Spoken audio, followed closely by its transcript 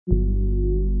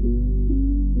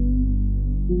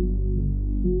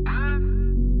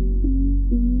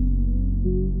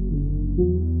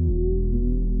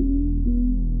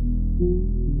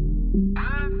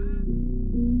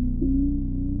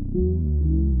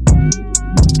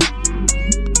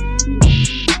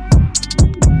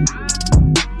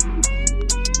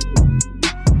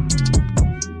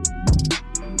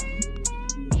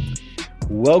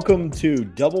Welcome to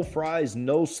Double Fries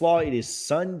No Slaw. It is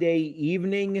Sunday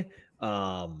evening.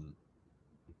 I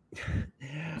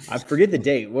forget the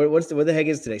date. What the heck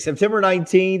is today? September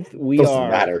 19th. Doesn't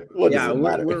matter. What does it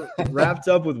matter? We're wrapped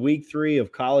up with week 3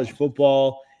 of college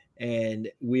football, and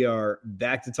we are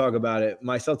back to talk about it.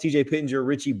 Myself, TJ Pittenger,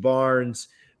 Richie Barnes,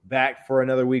 back for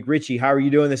another week. Richie, how are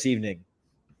you doing this evening?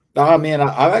 Oh, man,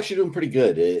 I'm actually doing pretty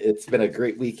good. It's been a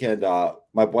great weekend.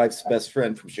 My wife's best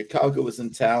friend from Chicago was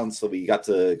in town, so we got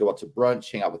to go out to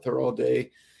brunch, hang out with her all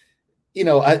day. You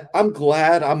know, I'm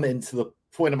glad I'm into the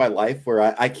point of my life where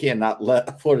I cannot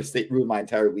let Florida State ruin my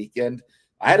entire weekend.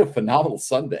 I had a phenomenal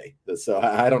Sunday, so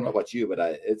I don't know about you, but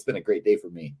it's been a great day for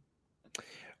me.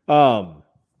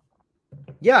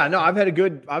 Yeah, no, I've had a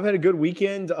good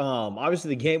weekend. Obviously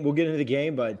the game, we'll get into the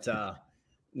game, but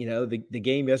you know, the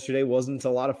game yesterday wasn't a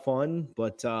lot of fun,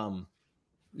 but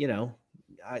you know,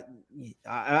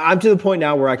 I'm to the point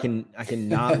now where I can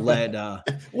not let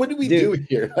what do we do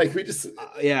here? Like we just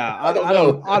I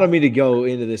don't mean to go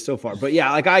into this so far, but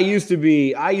yeah, like I used to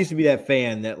be that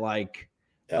fan that like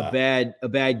a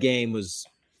bad game was,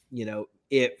 you know,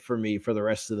 it for me for the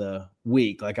rest of the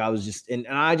week. Like I was just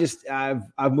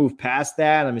I've moved past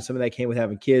that. I mean, some of that came with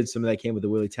having kids, some of that came with the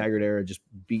Willie Taggart era just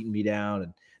beating me down,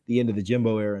 and the end of the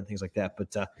Jimbo era and things like that.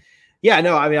 But yeah,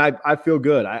 no, I mean, I feel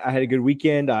good. I had a good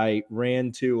weekend. I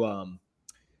ran to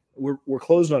we're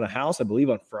closing on a house, I believe,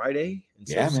 on Friday.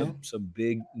 And so some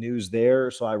big news there.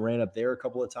 So I ran up there a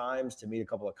couple of times to meet a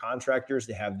couple of contractors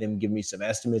to have them give me some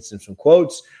estimates and some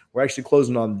quotes. We're actually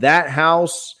closing on that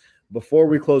house before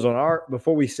we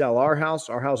sell our house.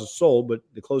 Our house is sold, but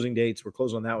the closing dates, we're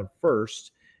closing on that one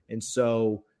first. And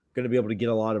so going to be able to get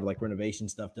a lot of like renovation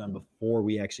stuff done before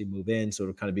we actually move in. So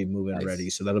it'll kind of be move-in ready.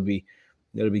 So that'll be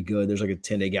good. There's like a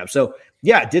 10-day gap. So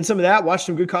yeah, did some of that, watched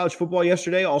some good college football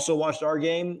yesterday. Also watched our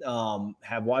game,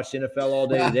 have watched NFL all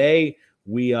day today.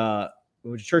 We went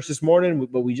to church this morning,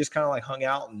 but we just kind of like hung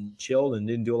out and chilled and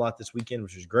didn't do a lot this weekend,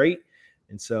 which was great.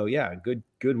 And so, yeah,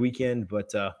 good weekend,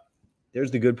 but there's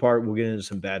the good part. We'll get into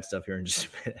some bad stuff here in just a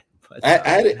minute. But,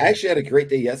 I actually had a great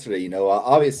day yesterday. You know,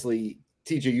 obviously,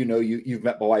 TJ, you know, you've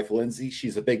met my wife, Lindsay.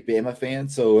 She's a big Bama fan.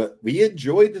 So we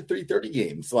enjoyed the 3:30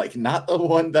 games, like not the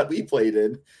one that we played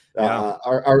in.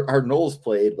 Our Knowles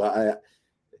played. But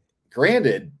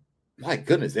granted, my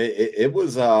goodness, it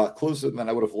was closer than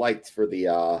I would have liked for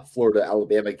the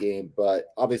Florida-Alabama game. But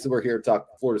obviously, we're here to talk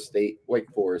Florida State,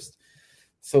 Wake Forest.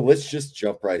 So let's just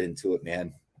jump right into it,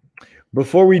 man.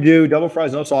 Before we do, Double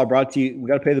Fries No Slaw brought to you. We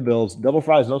got to pay the bills. Double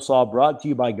Fries No Slaw brought to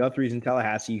you by Guthrie's in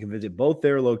Tallahassee. You can visit both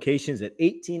their locations at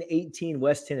 1818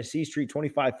 West Tennessee Street,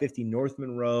 2550 North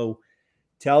Monroe.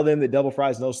 Tell them that Double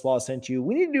Fries No Slaw sent you.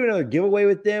 We need to do another giveaway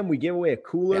with them. We gave away a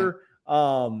cooler.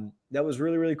 That was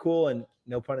really, really cool, and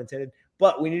no pun intended.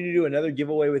 But we need to do another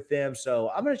giveaway with them. So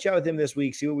I'm going to chat with them this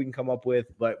week, see what we can come up with.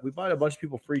 But we bought a bunch of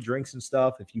people free drinks and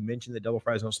stuff. If you mentioned that Double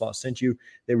Fries No Slaw sent you,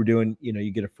 they were doing, you know,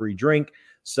 you get a free drink.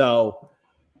 So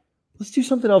let's do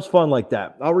something else fun like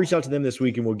that. I'll reach out to them this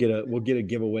week and we'll get a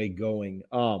giveaway going.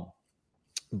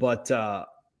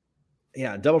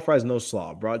 Yeah, Double Fries No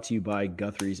Slaw brought to you by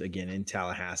Guthrie's again in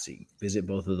Tallahassee. Visit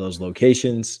both of those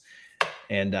locations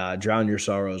and drown your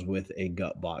sorrows with a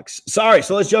gut box. Sorry,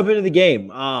 so let's jump into the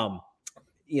game.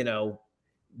 You know,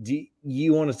 do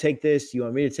you want to take this? Do you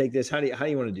want me to take this? How do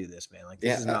you want to do this, man? Like,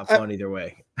 this is not fun either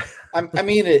way. I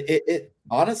mean, it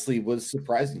honestly was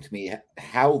surprising to me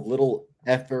how little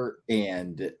effort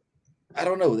and I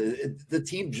don't know, the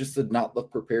team just did not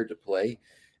look prepared to play.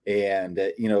 And,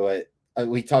 you know,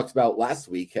 we talked about last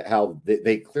week how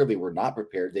they clearly were not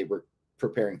prepared. They were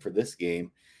preparing for this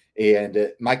game.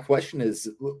 And my question is,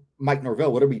 Mike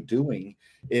Norvell, what are we doing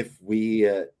if we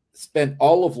spent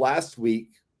all of last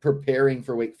week preparing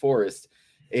for Wake Forest,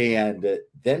 and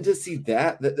then to see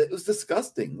that was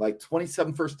disgusting. Like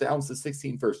 27 first downs to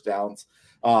 16 first downs.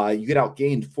 You get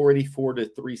outgained 484 to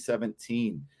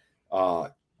 317.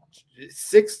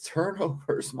 6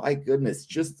 turnovers. My goodness.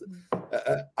 Just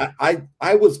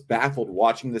I was baffled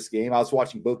watching this game. I was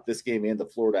watching both this game and the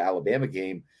Florida-Alabama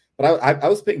game, but I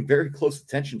was paying very close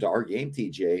attention to our game,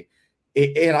 TJ,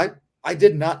 and I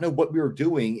did not know what we were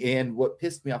doing. And what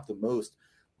pissed me off the most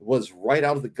was right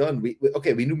out of the gun. We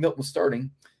knew Milton was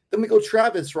starting. Then we go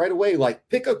Travis right away. Like,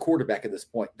 pick a quarterback at this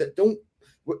point.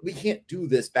 We can't do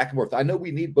this back and forth. I know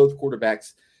we need both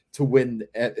quarterbacks to win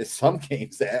at some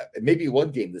games, maybe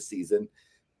one game this season,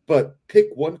 but pick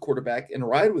one quarterback and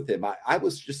ride with him. I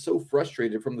was just so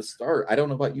frustrated from the start. I don't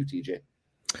know about you, TJ.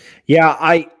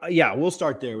 Yeah, we'll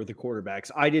start there with the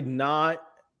quarterbacks. I did not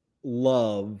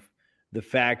love the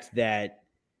fact that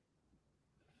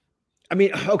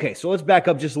okay, so let's back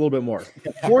up just a little bit more.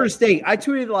 Florida State, I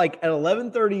tweeted like at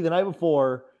 11:30 the night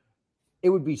before, it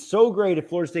would be so great if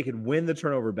Florida State could win the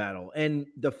turnover battle. And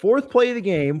the fourth play of the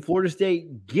game, Florida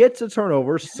State gets a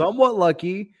turnover, somewhat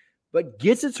lucky, but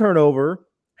gets a turnover,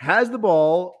 has the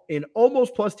ball in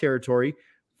almost plus territory,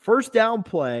 first down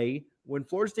play. When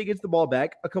Florida State gets the ball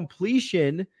back, a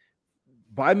completion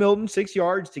by Milton, 6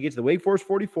 yards to get to the Wake Forest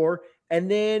 44, and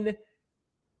then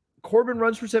Corbin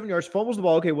runs for 7 yards, fumbles the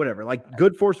ball. Okay, whatever. Like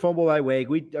good forced fumble by Wake.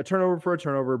 A turnover for a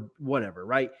turnover, whatever,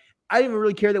 right? I didn't even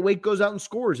really care that Wake goes out and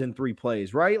scores in 3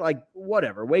 plays, right? Like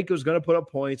whatever. Wake was going to put up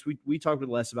points. We talked with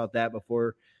Les about that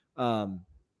before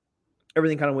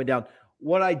everything kind of went down.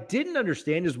 What I didn't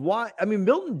understand is why. I mean,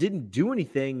 Milton didn't do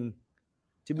anything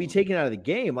to be taken out of the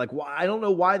game. Like I don't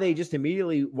know why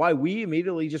we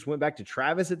immediately just went back to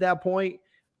Travis at that point.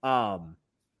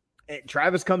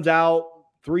 Travis comes out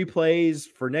 3 plays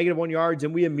for -1 yards,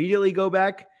 and we immediately go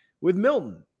back with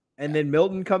Milton. And then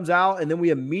Milton comes out, and then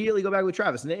we immediately go back with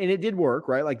Travis. And it did work,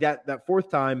 right? Like that fourth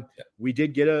time, we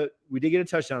did get a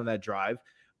touchdown on that drive.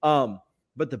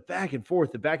 But the back and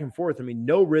forth, I mean,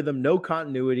 no rhythm, no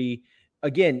continuity.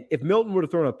 Again, if Milton would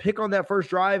have thrown a pick on that first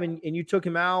drive and you took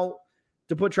him out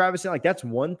to put Travis in, like that's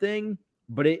one thing.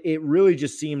 But it really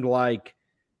just seemed like,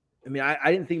 I mean,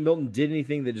 I didn't think Milton did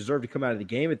anything that deserved to come out of the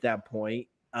game at that point.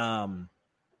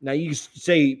 Now you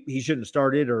say he shouldn't have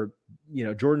started, or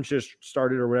Jordan should have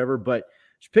started or whatever, but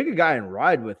just pick a guy and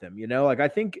ride with him. Like I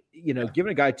think giving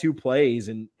a guy 2 plays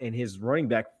and his running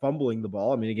back fumbling the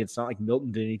ball. I mean, again, it's not like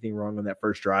Milton did anything wrong on that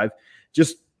first drive.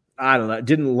 Just I don't know,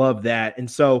 didn't love that. And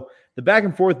so the back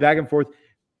and forth.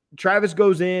 Travis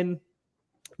goes in,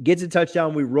 gets a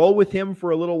touchdown. We roll with him for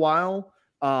a little while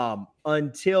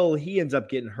until he ends up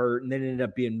getting hurt, and then it ended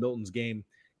up being Milton's game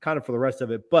kind of for the rest of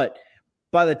it. But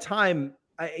by the time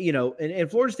and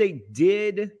Florida State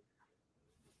did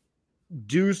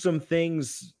do some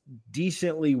things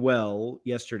decently well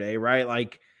yesterday, right?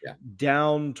 Like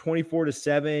down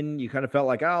 24-7, you kind of felt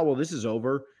like, oh, well, this is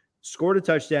over. Scored a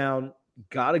touchdown,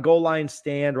 got a goal line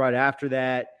stand right after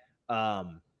that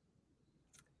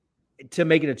to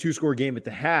make it a 2-score game at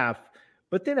the half.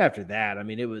 But then after that, I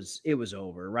mean, it was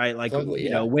over, right? Like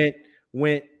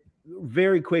went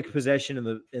very quick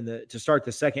possession in the to start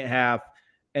the second half.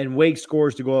 And Wake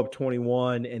scores to go up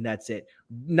 21, and that's it.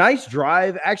 Nice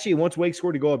drive. Actually, once Wake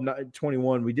scored to go up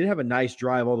 21, we did have a nice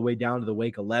drive all the way down to the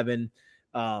Wake 11.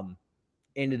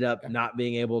 Ended up not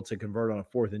being able to convert on a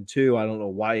 4th and 2. I don't know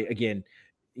why. Again,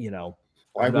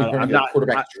 why are we running a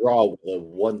quarterback draw with a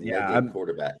one-legged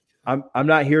quarterback? I'm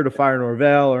not here to fire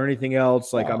Norvell or anything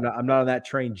else. Like I'm not on that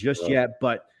train just yet.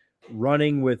 But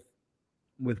running with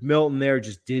Milton there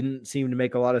just didn't seem to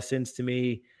make a lot of sense to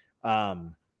me.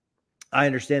 I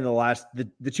understand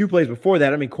the 2 plays before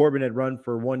that. I mean, Corbin had run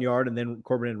for 1 yard, and then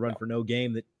Corbin had run for no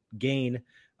gain. The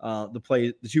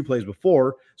 2 plays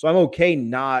before. So I'm okay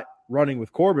not running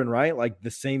with Corbin, right? Like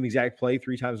the same exact play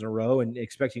 3 times in a row and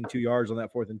expecting 2 yards on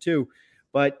that 4th and 2.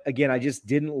 But again, I just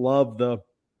didn't love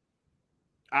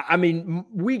I mean,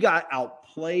 we got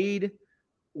outplayed.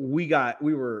 They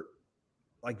were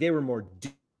more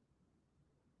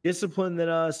disciplined than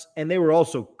us, and they were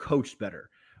also coached better.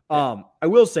 I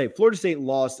will say Florida State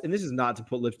lost, and this is not to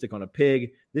put lipstick on a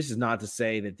pig. This is not to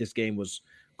say that this game was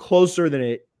closer than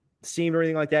it seemed or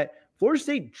anything like that. Florida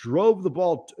State drove the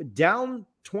ball down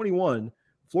 21.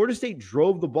 Florida State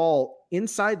drove the ball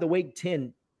inside the Wake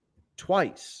 10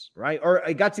 twice, right? Or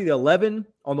it got to the 11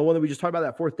 on the one that we just talked about,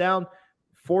 that 4th down,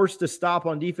 forced a stop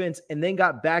on defense, and then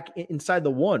got back inside the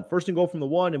 1. First and goal from the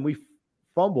 1, and we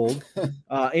fumbled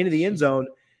into the end zone.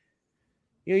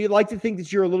 You'd like to think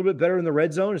that you're a little bit better in the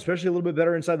red zone, especially a little bit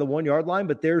better inside the 1-yard line.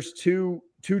 But there's two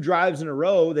drives in a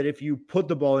row that if you put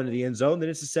the ball into the end zone, then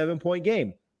it's a 7-point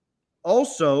game.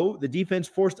 Also, the defense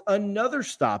forced another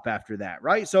stop after that,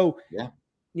 right? So,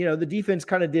 the defense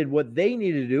kind of did what they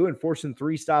needed to do and forcing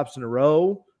 3 stops in a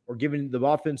row or giving the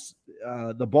offense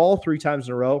the ball 3 times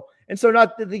in a row. And so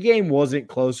not that the game wasn't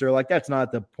closer. Like that's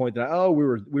not the point that,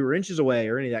 we were inches away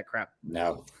or any of that crap.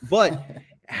 No. But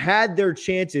had their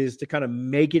chances to kind of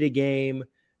make it a game,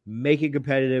 make it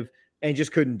competitive, and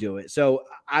just couldn't do it. So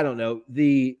I don't know.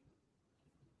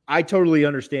 I totally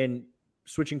understand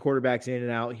switching quarterbacks in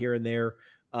and out here and there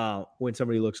when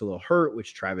somebody looks a little hurt,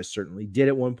 which Travis certainly did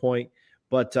at one point,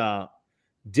 but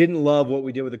didn't love what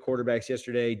we did with the quarterbacks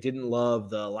yesterday. Didn't love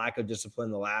the lack of discipline,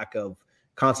 the lack of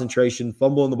concentration,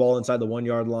 fumbling the ball inside the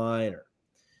 1-yard line, or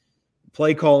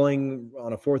play calling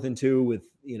on a 4th and 2 with,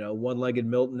 one-legged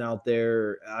Milton out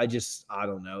there. I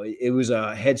don't know. It was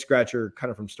a head scratcher kind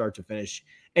of from start to finish,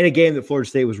 and a game that Florida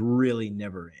State was really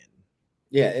never in.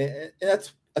 Yeah. And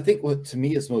that's, I think, what to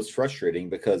me is most frustrating,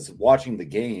 because watching the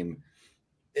game,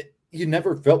 you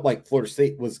never felt like Florida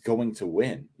State was going to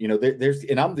win.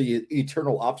 And I'm the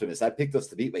eternal optimist. I picked us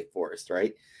to beat Wake Forest,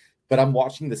 right? But I'm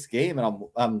watching this game and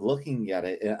I'm looking at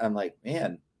it and I'm like,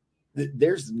 man,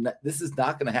 this is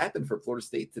not going to happen for Florida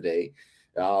State today.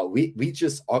 We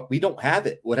don't have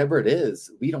it. Whatever it is,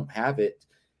 we don't have it.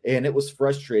 And it was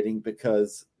frustrating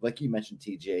because, like you mentioned,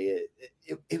 TJ,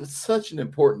 it was such an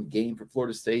important game for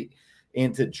Florida State,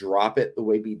 and to drop it the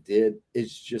way we did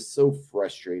is just so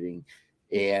frustrating.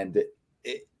 And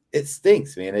it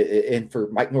stinks, man. And for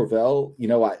Mike Norvell,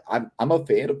 I'm a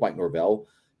fan of Mike Norvell,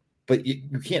 but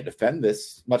you can't defend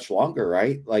this much longer,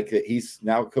 right? Like, he's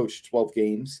now coached 12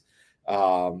 games.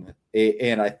 And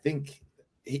I think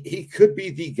he could be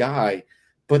the guy,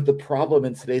 but the problem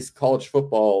in today's college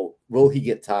football, will he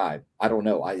get time? I don't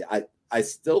know. I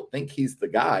still think he's the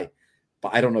guy,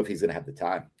 but I don't know if he's going to have the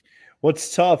time.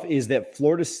 What's tough is that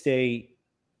Florida State,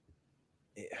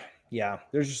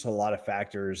 there's just a lot of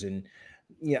factors. And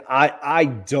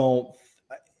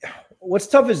what's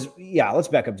tough is, let's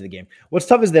back up to the game. What's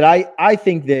tough is that I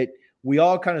think that we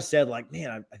all kind of said, like,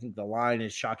 man, I think the line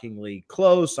is shockingly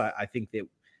close. I think that,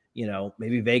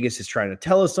 maybe Vegas is trying to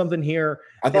tell us something here.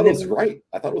 I thought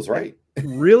it was right.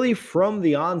 Really, from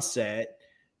the onset,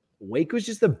 Wake was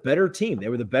just a better team. They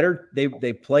were the better.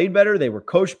 They played better. They were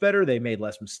coached better. They made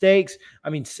less mistakes. I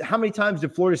mean, how many times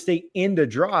did Florida State end a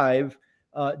drive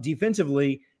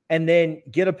defensively and then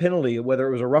get a penalty, whether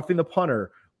it was a roughing the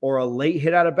punter or a late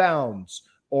hit out of bounds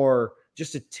or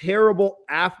just a terrible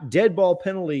dead ball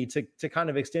penalty to kind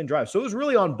of extend drive. So it was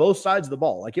really on both sides of the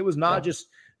ball. Like, it was not just,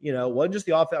 it wasn't just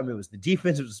the offense. I mean, it was the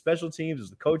defense, it was the special teams, it was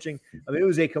the coaching. I mean, it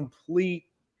was a complete,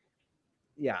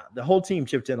 the whole team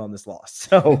chipped in on this loss.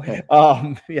 So,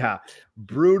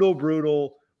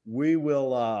 brutal. We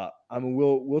will,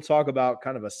 we'll talk about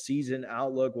kind of a season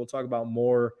outlook. We'll talk about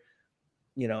more,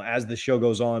 as the show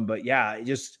goes on. But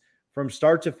just from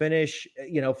start to finish,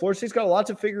 Florida State's got a lot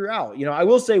to figure out. I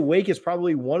will say Wake is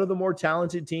probably one of the more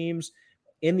talented teams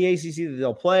in the ACC that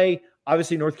they'll play.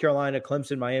 Obviously, North Carolina,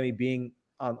 Clemson, Miami being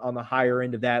on the higher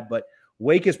end of that. But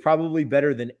Wake is probably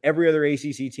better than every other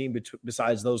ACC team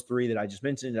besides those three that I just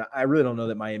mentioned. I really don't know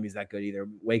that Miami's that good either.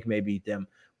 Wake may beat them.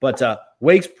 But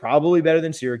Wake's probably better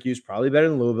than Syracuse, probably better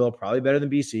than Louisville, probably better than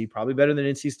BC, probably better than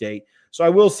NC State. So I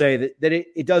will say that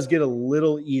it does get a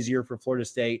little easier for Florida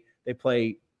State. They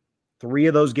play 3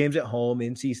 of those games at home,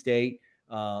 NC State,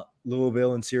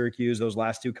 Louisville, and Syracuse, those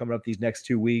last 2 coming up these next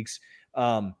 2 weeks.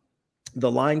 The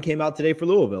line came out today for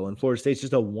Louisville, and Florida State's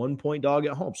just a 1-point dog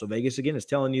at home. So Vegas, again, is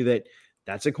telling you that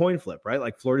that's a coin flip, right?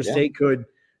 Like, Florida State could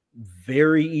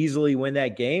very easily win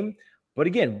that game. But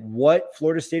again, what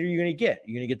Florida State are you going to get?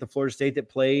 You're going to get the Florida State that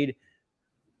played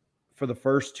for the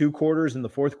first 2 quarters in the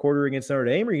fourth quarter against Notre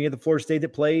Dame, or you get the Florida State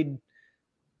that played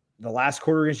the last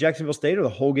quarter against Jacksonville State or the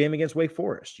whole game against Wake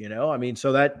Forest, I mean,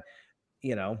 so that, I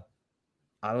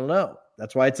don't know.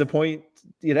 That's why it's a point,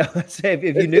 let's say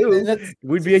if you knew,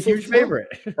 we'd be a huge favorite.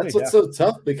 That's what's so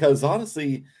tough, because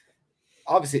obviously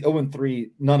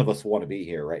 0-3, none of us want to be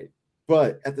here, right?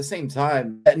 But at the same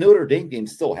time, that Notre Dame game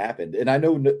still happened. And I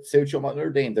know, say what you want about Notre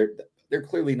Dame, they're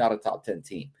clearly not a top 10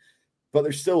 team, but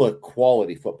they're still a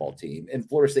quality football team. And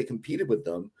Florida State competed with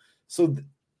them. So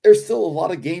there's still a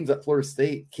lot of games that Florida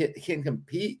State can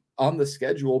compete on the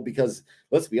schedule, because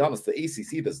let's be honest, the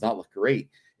ACC does not look great.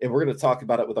 And we're going to talk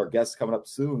about it with our guests coming up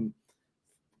soon.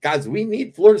 Guys, we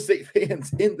need Florida State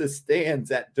fans in the stands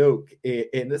at Doak.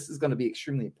 And this is going to be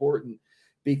extremely important,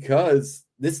 because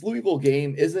this Louisville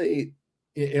game is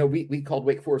we called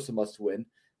Wake Forest a must win.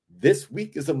 This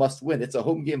week is a must win. It's a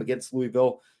home game against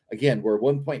Louisville. Again, we're a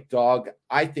 1-point dog.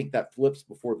 I think that flips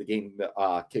before the game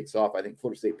kicks off. I think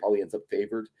Florida State probably ends up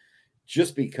favored,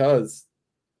 just because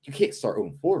you can't start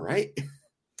 0-4, right?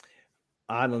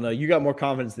 I don't know. You got more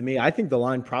confidence than me. I think the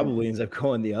line probably ends up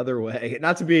going the other way.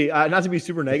 Not to be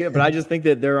super negative, but I just think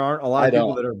that there aren't a lot of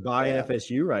people that are buying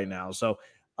FSU right now. So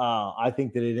I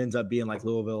think that it ends up being like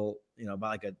Louisville, by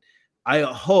like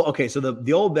so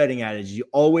the old betting adage, you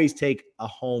always take a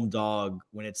home dog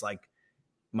when it's like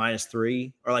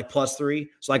 -3 or like +3.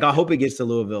 So like, I hope it gets to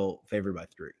Louisville favored by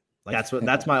 3. Like,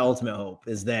 that's my ultimate hope,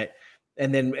 is that,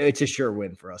 and then it's a sure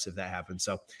win for us if that happens.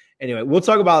 So anyway, we'll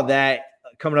talk about that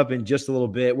coming up in just a little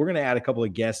bit. We're going to add a couple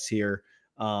of guests here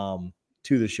to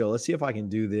the show. Let's see if I can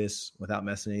do this without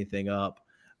messing anything up.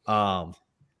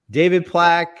 David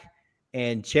Plack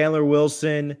and Chandler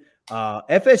Wilson,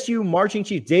 FSU marching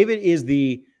chief. David is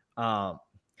the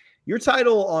Your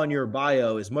title on your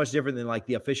bio is much different than like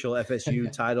the official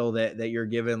FSU title that you're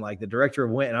given, like the director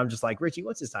of WIN. And I'm just like, Richie,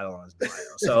 what's his title on his bio?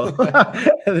 So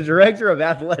the director of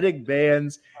athletic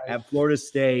bands at Florida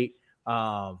State.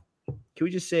 Can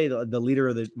we just say the leader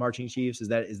of the Marching Chiefs? Is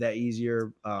that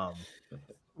easier?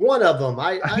 One of them.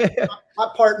 My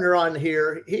partner on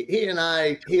here, he and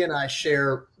I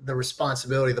share the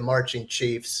responsibility of the Marching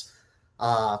Chiefs.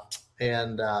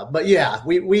 But yeah,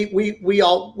 we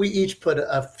each put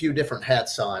a few different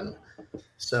hats on.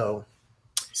 So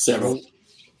several.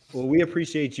 Well, we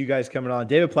appreciate you guys coming on.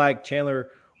 David Plack,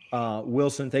 Chandler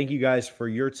Wilson, thank you guys for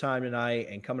your time tonight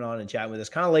and coming on and chatting with us.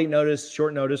 Kind of late notice,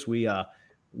 short notice. We had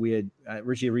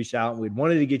Richie had reached out and we'd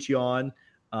wanted to get you on.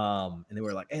 And then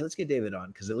we're like, hey, let's get David on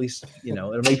because at least,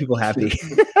 it'll make people happy.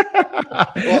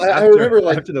 Well, I remember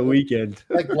after the weekend,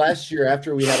 like last year,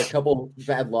 after we had a couple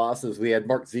bad losses, we had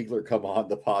Mark Ziegler come on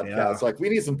the podcast. Yeah. Like, we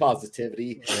need some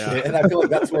positivity. Yeah. And I feel like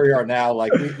that's where we are now.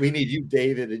 Like, we need you,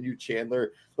 David, and you,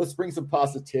 Chandler. Let's bring some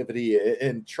positivity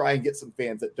and try and get some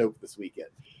fans at Doak this weekend.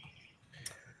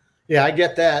 Yeah, I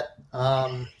get that.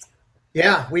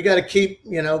 We got to keep,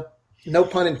 no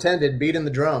pun intended, beating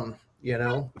the drum,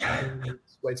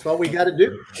 It's what we got to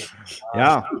do.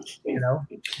 Yeah.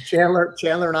 Chandler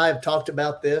and I have talked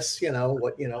about this, it's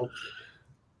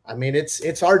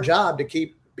our job to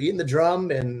keep beating the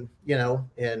drum and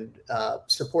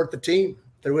support the team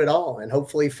through it all. And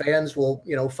hopefully fans will,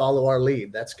 follow our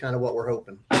lead. That's kind of what we're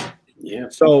hoping. Yeah.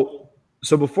 So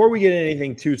before we get into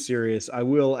anything too serious, I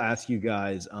will ask you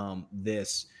guys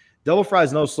this. Double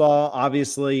fries, no slaw,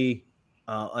 obviously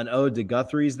an ode to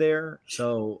Guthrie's there.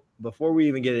 So before we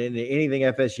even get into anything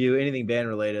FSU, anything band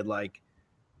related, like,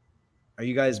 are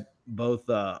you guys both?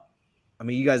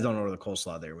 You guys don't order the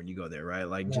coleslaw there when you go there, right?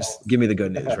 Like, just give me the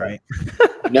good news, right?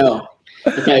 No.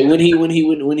 Okay. When he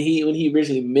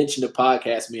originally mentioned the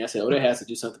podcast to me, I said, "Oh, that has to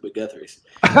do something with Guthrie's."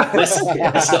 That's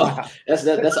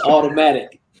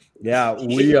automatic. Yeah,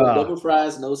 we double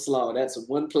fries, no slaw. That's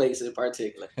one place in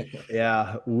particular.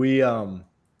 Yeah, we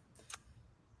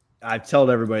I've told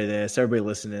everybody this. Everybody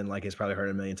listening, like, has probably heard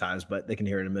it a million times, but they can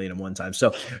hear it 1,000,001 times.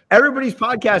 So everybody's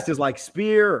podcast is like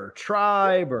Spear or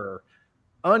Tribe or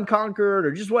Unconquered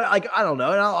or just what, like, I don't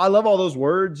know. And I love all those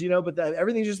words, but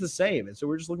everything's just the same. And so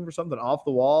we're just looking for something off the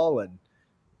wall and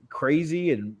crazy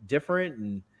and different.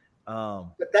 And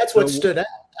but that's what stood out.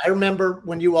 I remember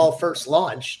when you all first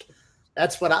launched.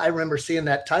 That's what I remember seeing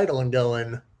that title and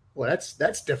going, well,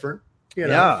 that's different.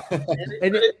 Yeah,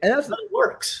 and that's how it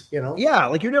works, Yeah,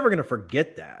 like, you're never gonna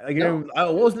forget that. Like,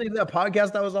 what was the name of that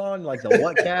podcast I was on? Like the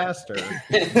What Cast or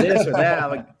this or that.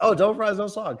 I'm like, oh, Double Fries, no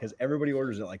slaw, because everybody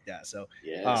orders it like that. So,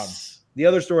 yes. The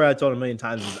other story I told 1,000,000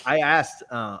 times is I asked.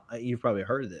 You've probably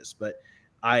heard of this, but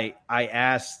I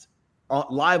asked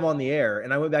live on the air,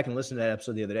 and I went back and listened to that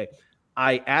episode the other day.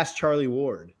 I asked Charlie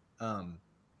Ward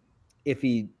if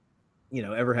he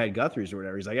ever had Guthrie's or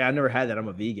whatever. He's like, yeah, I never had that. I'm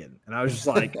a vegan. And I was just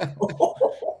like,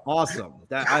 awesome.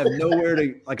 That I have nowhere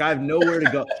to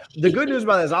go. The good news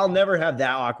about this, I'll never have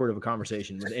that awkward of a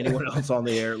conversation with anyone else on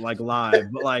the air, like live.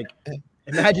 But like,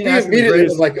 imagine asking the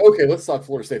greatest, like, okay, let's talk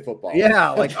Florida State football.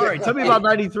 Yeah, like, all right, tell me about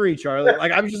 93, Charlie.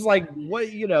 Like, I'm just like,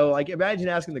 what, like, imagine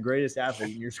asking the greatest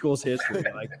athlete in your school's history.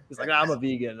 Like, it's like, I'm a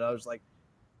vegan. And I was like,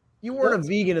 you weren't a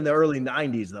vegan in the early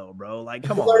 90s, though, bro. Like,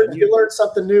 come on. You learned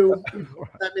something new.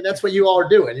 That's what you all are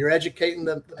doing. You're educating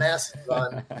the masses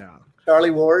on Charlie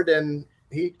Ward, and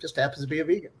he just happens to be a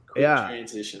vegan. Cool. Yeah.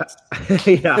 Transitions.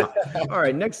 Yeah. All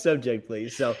right, next subject,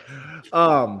 please. So,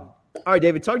 all right,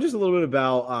 David, talk to us a little bit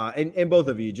about, and both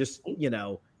of you, just,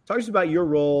 talk to us about your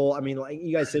role. I mean, like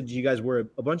you guys said, you guys wear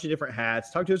a bunch of different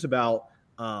hats. Talk to us about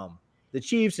the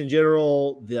Chiefs in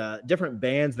general, the different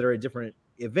bands that are at different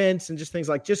events, and just things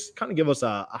like, just kind of give us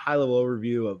a high level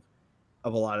overview of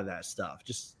a lot of that stuff.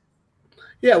 Just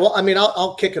well, I mean,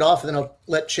 I'll kick it off and then I'll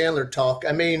let Chandler talk.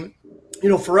 I mean,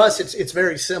 for us, it's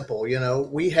very simple.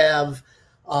 We have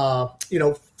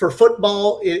for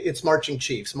football, it's Marching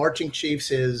Chiefs. Marching Chiefs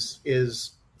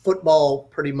is football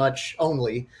pretty much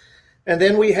only. And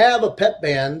then we have a pep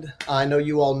band. I know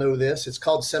you all know this. It's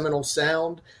called Seminole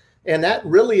Sound. And that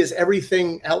really is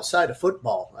everything outside of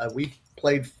football. We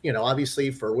played,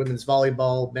 obviously for women's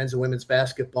volleyball, men's and women's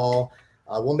basketball.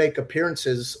 We'll make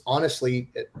appearances,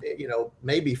 honestly,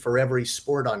 maybe for every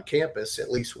sport on campus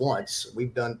at least once.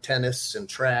 We've done tennis and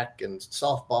track and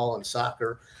softball and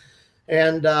soccer.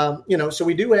 And, so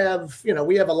we do have,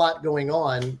 we have a lot going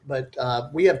on, but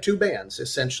we have two bands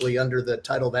essentially under the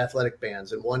title of athletic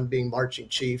bands, and one being Marching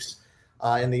Chiefs.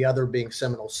 and the other being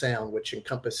Seminole Sound, which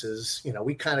encompasses,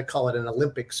 we kind of call it an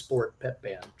Olympic sport pep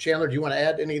band. Chandler, do you want to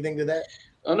add anything to that?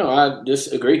 Oh, no, I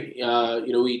just agree.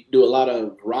 We do a lot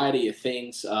of variety of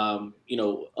things,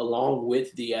 along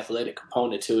with the athletic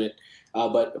component to it.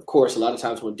 But of course, a lot of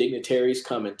times when dignitaries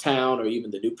come in town, or even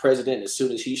the new president, as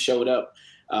soon as he showed up,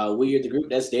 we are the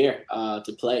group that's there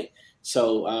to play.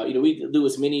 So, we do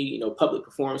as many, public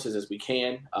performances as we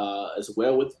can, as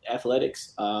well with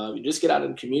athletics. You just get out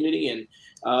in the community and,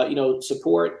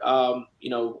 support,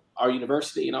 our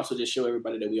university, and also just show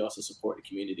everybody that we also support the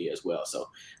community as well. So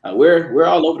we're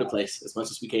all over the place as much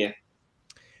as we can.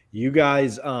 You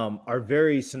guys are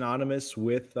very synonymous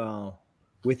with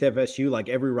FSU. Like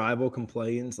every rival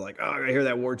complains, like, oh, I gotta hear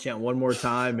that war chant one more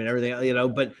time and everything,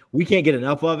 but we can't get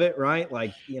enough of it, right?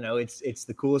 Like, it's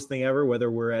the coolest thing ever, whether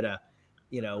we're at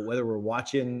whether we're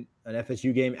watching an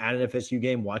FSU game, at an FSU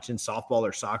game, watching softball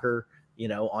or soccer,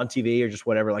 on TV or just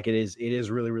whatever. Like it is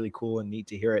really, really cool and neat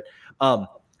to hear it.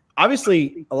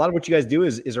 Obviously a lot of what you guys do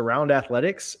is around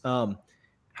athletics.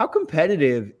 How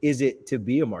competitive is it to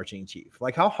be a marching chief?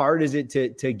 Like how hard is it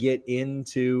to get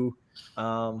into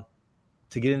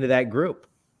that group?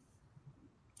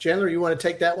 Chandler, you want to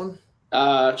take that one?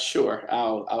 Sure.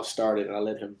 I'll start it and I'll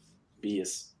let him be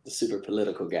the super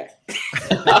political guy.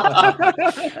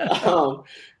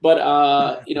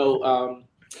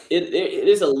 It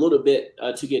is a little bit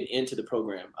to get into the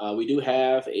program. We do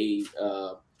have a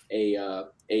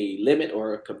limit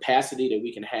or a capacity that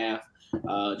we can have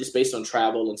just based on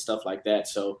travel and stuff like that.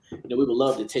 So, we would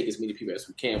love to take as many people as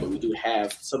we can, but we do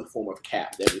have some form of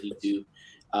cap that we need to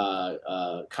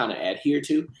kind of adhere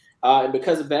to. And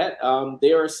because of that,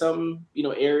 there are some,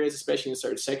 areas, especially in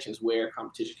certain sections, where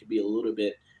competition can be a little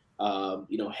bit,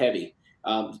 heavy.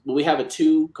 But we have a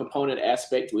 2-component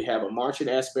aspect. We have a marching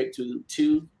aspect to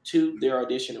their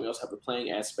audition, and we also have a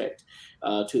playing aspect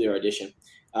to their audition.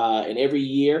 And every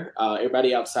year,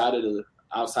 everybody outside of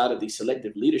the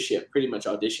selective leadership pretty much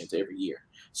auditions every year.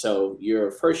 So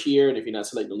your first year, and if you're not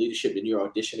selecting leadership, then you're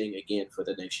auditioning again for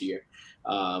the next year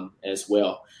as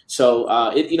well. So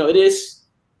it is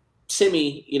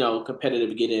semi competitive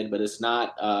to get in, but it's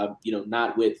not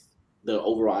not with the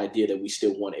overall idea that we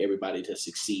still want everybody to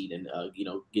succeed and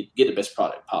get the best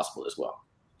product possible as well.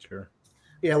 Sure.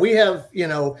 Yeah, we have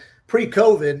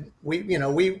pre-COVID,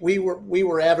 we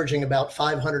were averaging about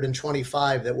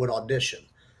 525 that would audition,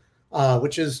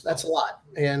 that's a lot.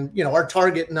 And our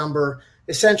target number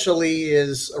essentially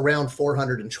is around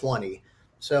 420.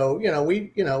 So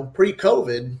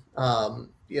pre-COVID,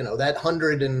 that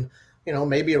 100 and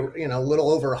maybe a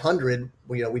little over 100,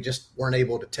 we just weren't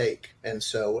able to take. And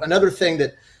so another thing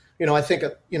that I think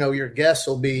your guests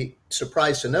will be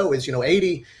surprised to know is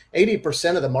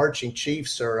 80% of the marching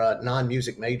chiefs are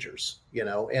non-music majors,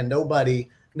 and nobody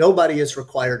is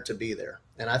required to be there.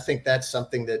 And I think that's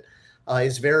something that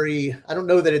is very, I don't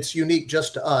know that it's unique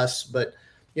just to us, but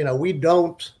we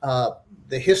don't,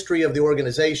 the history of the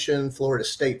organization, Florida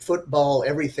State football,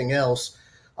 everything else,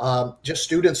 just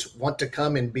students want to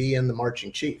come and be in the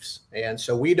marching chiefs. And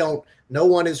so no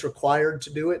one is required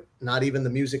to do it, not even the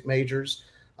music majors.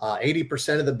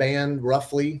 80% of the band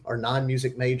roughly are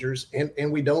non-music majors,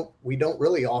 and we don't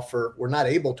really offer, we're not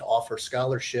able to offer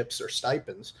scholarships or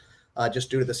stipends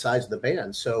just due to the size of the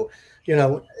band. So,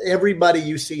 everybody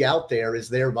you see out there is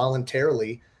there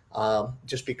voluntarily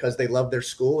just because they love their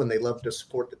school and they love to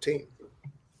support the team.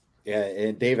 Yeah,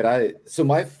 and David, so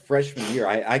my freshman year,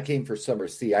 I came for Summer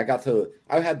C. I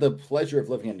had the pleasure of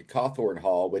living in Cawthorn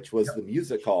Hall, which was the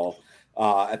music hall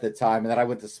at the time, and then I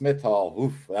went to Smith Hall.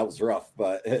 Oof, that was rough,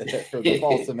 but for the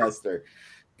fall semester.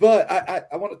 But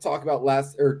I want to talk about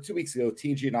 2 weeks ago,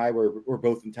 TG and I were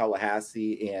both in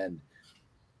Tallahassee, and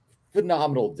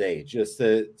phenomenal day, just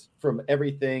from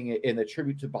everything, and the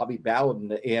tribute to Bobby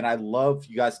Bowden. And I love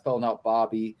you guys spelling out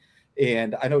Bobby.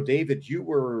 And I know, David, you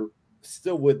were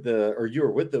with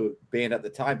the band at the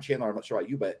time. Chandler, I'm not sure about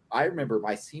you, but I remember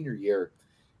my senior year,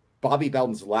 Bobby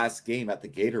Bowden's last game at the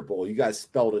Gator Bowl. You guys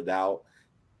spelled it out.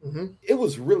 Mm-hmm. It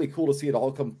was really cool to see it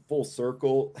all come full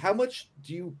circle. How much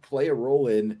do you play a role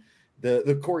in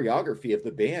the choreography of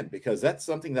the band? Because that's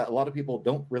something that a lot of people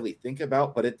don't really think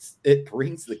about, but it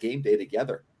brings the game day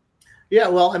together. Yeah,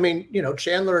 well, I mean,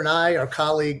 Chandler and I, our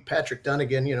colleague Patrick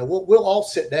Dunnigan, we'll all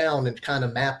sit down and kind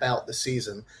of map out the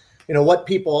season. What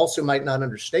people also might not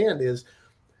understand is,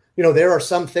 there are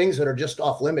some things that are just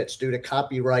off limits due to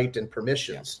copyright and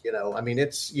permissions. Yeah. I mean,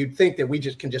 you'd think that we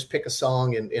can just pick a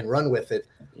song and run with it.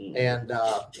 And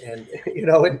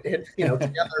Chandler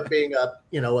being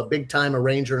a big time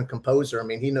arranger and composer, I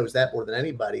mean, he knows that more than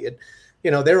anybody.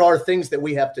 There are things that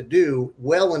we have to do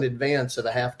well in advance of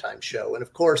a halftime show. And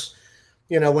of course,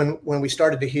 when we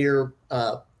started to hear,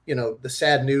 the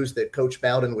sad news that Coach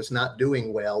Bowden was not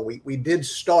doing well, we did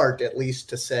start at least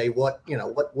to say what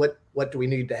do we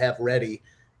need to have ready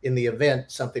in the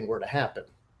event something were to happen.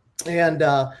 And,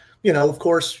 of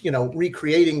course,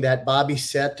 recreating that Bobby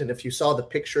set. And if you saw the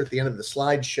picture at the end of the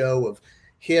slideshow of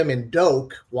him and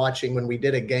Doak watching when we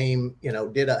did a game,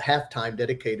 did a halftime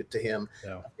dedicated to him,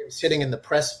 sitting in the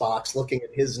press box, looking at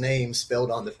his name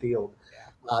spelled on the field.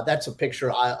 That's a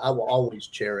picture I will always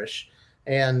cherish.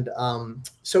 And both,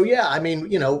 we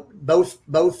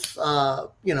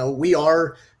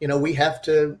are, we have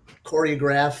to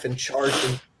choreograph and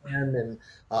chart and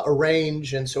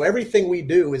arrange. And so everything we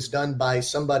do is done by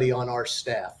somebody on our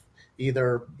staff,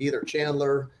 either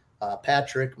Chandler,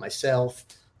 Patrick, myself.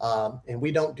 And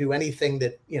we don't do anything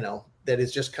that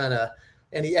is just kind of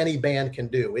any band can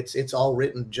do. It's all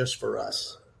written just for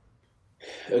us.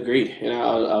 Agreed. And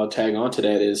I'll tag on to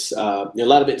that is a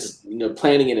lot of it's,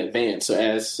 planning in advance. So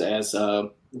as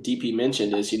DP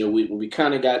mentioned is, we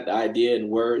kind of got the idea and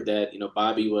word that,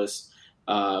 Bobby was,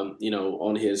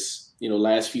 on his,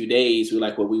 last few days, we're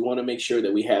like, well, we want to make sure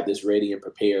that we have this ready and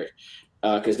prepared.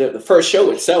 Because the first show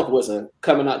itself was a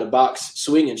coming out the box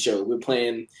swinging show. We're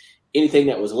playing anything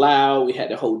that was loud. We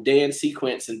had the whole dance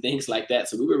sequence and things like that.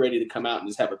 So we were ready to come out and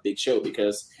just have a big show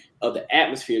because of the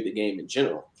atmosphere of the game in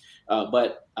general.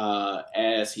 But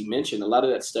as he mentioned, a lot of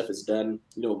that stuff is done,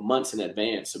 months in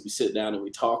advance. So we sit down and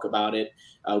we talk about it.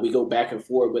 We go back and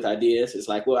forth with ideas. It's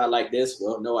like, well, I like this.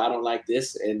 Well, no, I don't like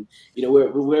this. And,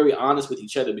 we're very honest with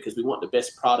each other because we want the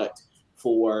best product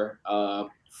for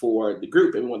the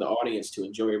group and we want the audience to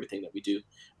enjoy everything that we do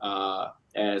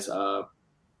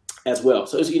as well.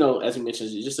 So, as we mentioned,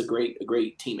 it's just a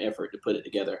great team effort to put it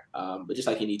together. But just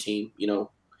like any team,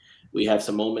 we have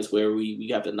some moments where we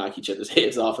have to knock each other's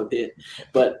heads off a bit,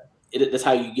 but that's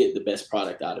how you get the best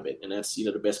product out of it. And that's,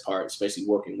 the best part, especially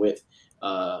working with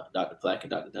Dr. Plack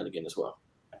and Dr. Dunnigan as well.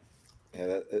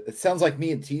 Yeah, it sounds like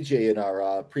me and TJ in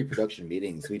our pre-production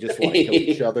meetings. We just want to kill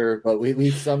each other, but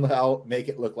we somehow make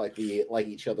it look like we like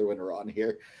each other when we're on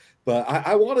here. But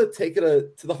I want to take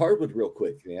it to the hardwood real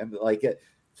quick, man. Like at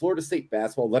Florida State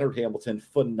basketball, Leonard Hamilton,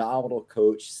 phenomenal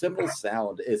coach. Cymbal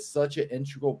Sound is such an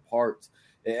integral part,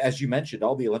 as you mentioned,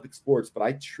 all the Olympic sports, but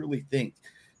I truly think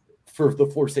for the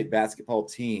Florida State basketball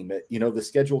team, the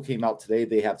schedule came out today.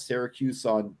 They have Syracuse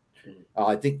on,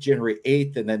 I think, January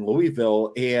 8th, and then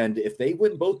Louisville. And if they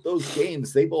win both those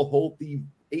games, they will hold the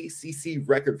ACC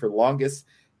record for the longest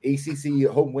ACC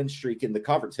home win streak in the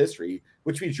conference history,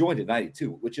 which we joined in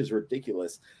 92, which is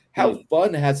ridiculous. How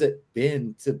fun has it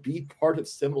been to be part of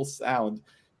Cymbal Sound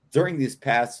during these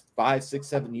past 5, 6,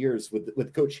 7 years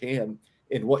with Coach Ham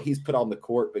and what he's put on the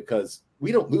court, because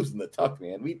we don't lose in the tuck,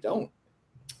 man. We don't.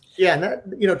 Yeah. And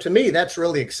that, to me, that's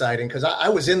really exciting because I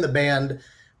was in the band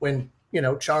when,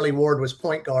 Charlie Ward was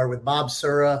point guard with Bob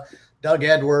Sura, Doug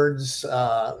Edwards,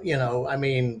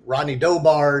 Rodney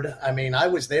Dobard. I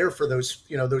was there for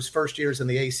those first years in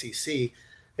the ACC.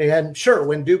 And sure,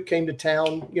 when Duke came to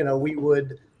town, we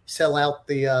would sell out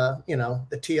the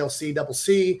TLC Double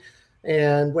C.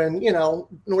 And when,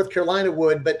 North Carolina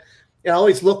would, but I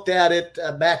always looked at it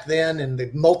back then and the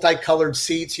multicolored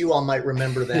seats. You all might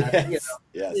remember that.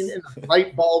 Yes. And the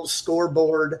light bulbs,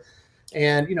 scoreboard,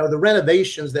 and the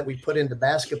renovations that we put into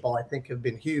basketball, I think, have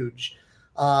been huge.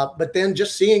 But then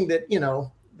just seeing that,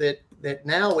 that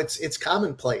now it's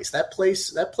commonplace. That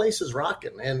place is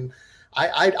rocking, and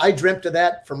I dreamt of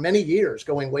that for many years,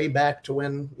 going way back to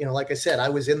when like I said, I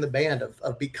was in the band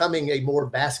of becoming a more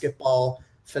basketball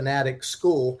fanatic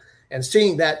school, and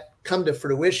seeing that come to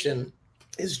fruition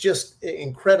is just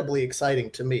incredibly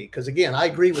exciting to me. Because again, I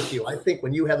agree with you. I think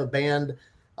when you have a band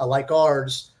like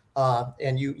ours,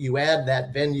 and you add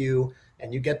that venue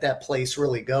and you get that place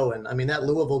really going. That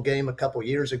Louisville game a couple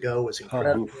years ago was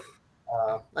incredible.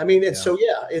 It's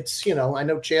I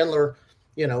know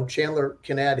Chandler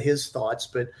can add his thoughts,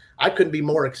 but I couldn't be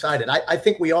more excited. I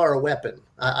think we are a weapon.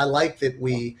 I like that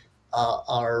we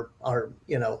I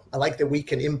like that we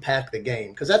can impact the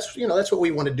game, because that's what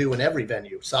we want to do in every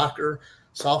venue: soccer,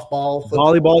 softball,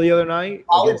 football. Volleyball the other night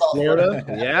against Florida.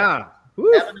 Yeah.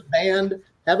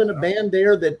 Having a band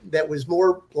there that was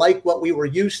more like what we were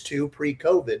used to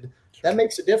pre-COVID, that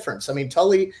makes a difference.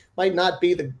 Tully might not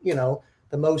be the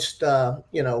most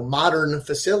modern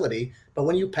facility, but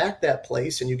when you pack that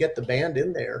place and you get the band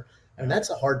in there,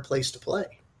 that's a hard place to play.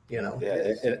 Yeah,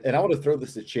 and I want to throw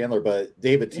this to Chandler, but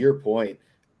David, to your point,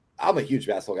 I'm a huge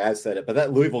basketball guy. I've said it, but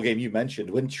that Louisville game you mentioned,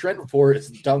 when Trent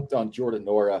Forrest dunked on Jordan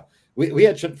Nora, we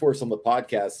had Trent Forrest on the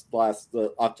podcast last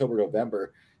October,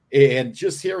 November, and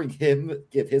just hearing him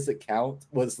give his account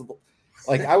was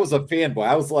Like I was a fanboy.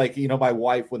 I was like, my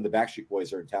wife when the Backstreet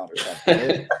Boys are in town or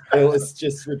something. It was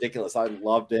just ridiculous. I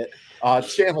loved it.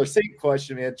 Chandler, same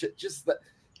question, man. Just that.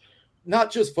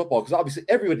 Not just football, because obviously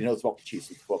everybody knows about the Chiefs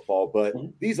with football, but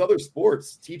these other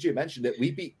sports, TJ mentioned it. We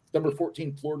beat number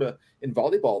 14 Florida in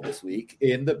volleyball this week,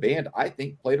 and the band, I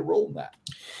think, played a role in that.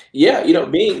 Yeah,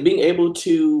 being able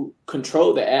to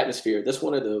control the atmosphere, that's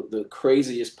one of the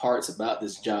craziest parts about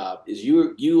this job is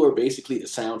you are basically the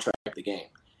soundtrack of the game.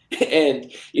 And,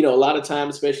 a lot of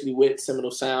times, especially with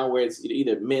Seminole Sound, where it's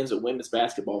either men's or women's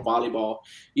basketball, volleyball,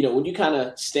 when you kind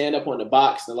of stand up on the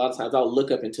box, and a lot of times I'll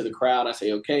look up into the crowd. I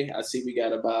say, okay, I see we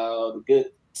got about a good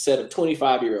set of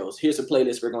 25-year-olds. Here's a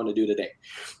playlist we're going to do today.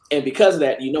 And because of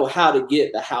that, you know how to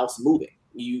get the house moving.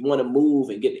 You want to move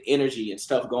and get the energy and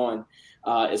stuff going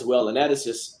as well. And that is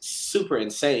just super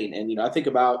insane. And, I think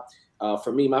about,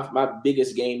 for me, my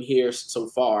biggest game here so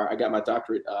far, I got my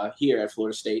doctorate here at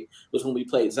Florida State, was when we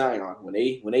played Zion. When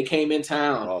they came in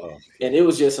town, and it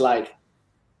was just like,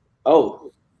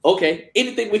 oh, okay,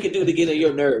 anything we can do to get on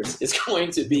your nerves is going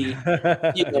to be,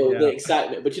 the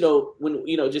excitement. But when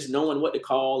just knowing what to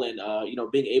call and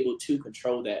being able to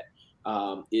control that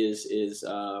is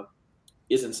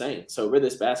insane. So whether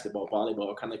it's basketball,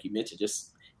 volleyball, kind of like you mentioned,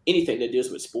 just anything that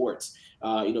deals with sports,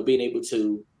 being able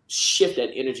to shift that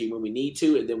energy when we need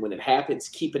to, and then when it happens,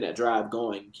 keeping that drive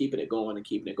going, keeping it going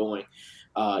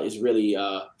is really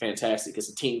fantastic, because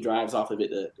the team drives off of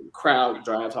it, the crowd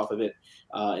drives off of it,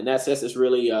 and that's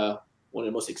really one of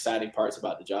the most exciting parts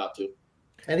about the job too.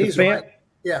 And he's right.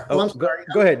 Yeah. Oh, go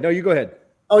ahead. No, you go ahead.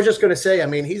 I was just going to say,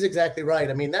 he's exactly right.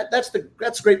 That's the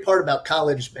great part about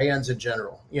college bands in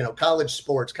general. College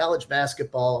sports, college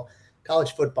basketball,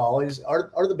 college football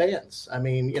are the bands. I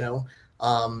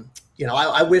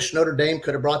wish Notre Dame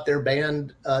could have brought their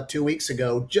band 2 weeks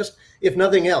ago, just if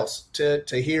nothing else, to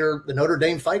hear the Notre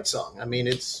Dame fight song.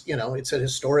 It's it's a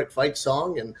historic fight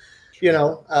song, and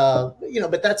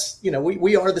but that's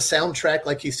we are the soundtrack,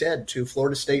 like you said, to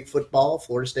Florida State football,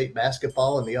 Florida State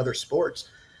basketball, and the other sports.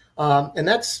 And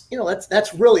that's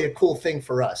really a cool thing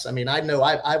for us. I know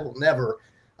I will never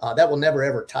that will never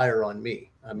ever tire on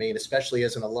me. Especially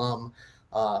as an alum,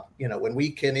 when we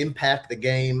can impact the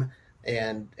game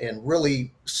and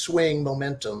really swing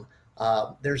momentum,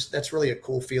 that's really a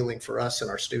cool feeling for us and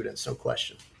our students, no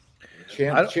question.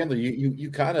 Chandler,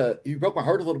 you broke my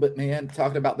heart a little bit, man,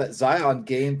 talking about that Zion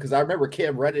game, because I remember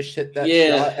Cam Reddish hit that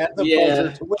shot at the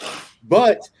buzzer to win.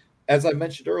 But as I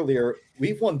mentioned earlier,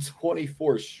 we've won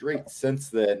 24 straight since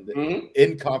then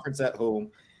in conference at home.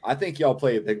 I think y'all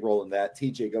play a big role in that.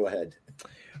 TJ, go ahead.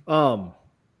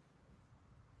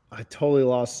 I totally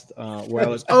lost where I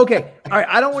was. Okay. All right.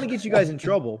 I don't want to get you guys in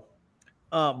trouble.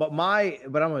 But I'm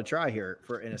going to try here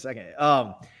in a second.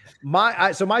 So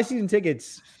my season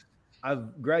tickets,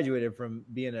 I've graduated from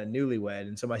being a newlywed.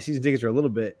 And so my season tickets are a little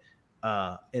bit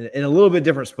in a little bit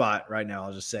different spot right now,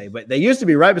 I'll just say. But they used to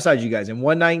be right beside you guys in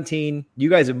 119. You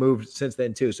guys have moved since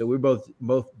then too. So we're both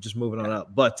just moving on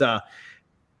up. But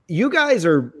you guys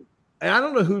are, and I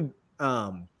don't know who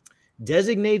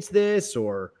designates this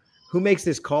or who makes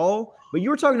this call, but you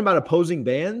were talking about opposing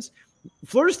bands.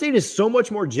 Florida State is so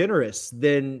much more generous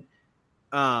than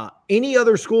any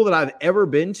other school that I've ever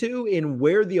been to in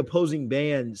where the opposing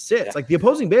band sits. Yeah. Like the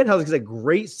opposing band has a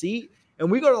great seat, and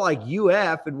we go to like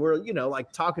UF and we're,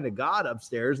 like talking to God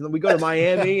upstairs, and then we go to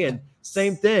Miami and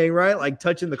same thing, right? Like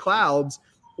touching the clouds.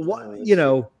 What,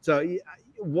 so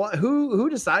what, who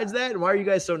decides that, and why are you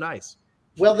guys so nice?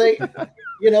 Well, they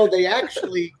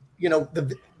actually,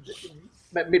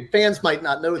 fans might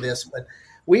not know this, but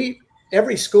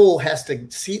every school has to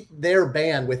seat their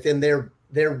band within their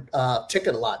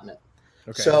ticket allotment.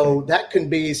 Okay. So that can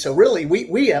be, really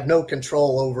we have no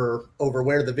control over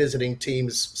where the visiting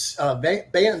team's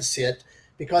bands sit,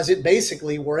 because it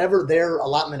basically wherever their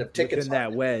allotment of tickets in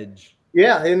that wedge.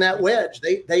 Yeah, in that wedge,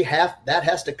 they have, that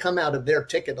has to come out of their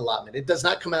ticket allotment. It does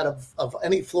not come out of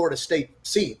any Florida State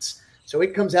seats. So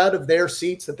it comes out of their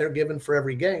seats that they're given for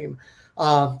every game.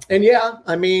 And yeah,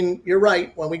 you're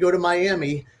right. When we go to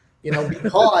Miami,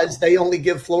 because they only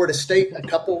give Florida State a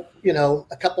couple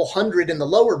hundred in the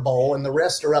lower bowl and the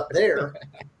rest are up there,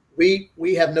 we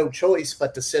have no choice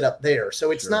but to sit up there.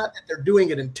 So it's not that they're doing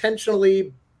it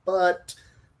intentionally, but,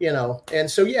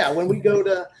 and so, yeah, when we go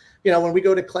to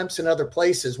Clemson and other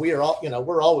places, we are all,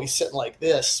 we're always sitting like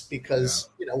this because,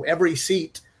 every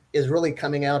seat is really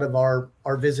coming out of our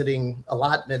visiting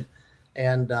allotment.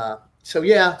 And, so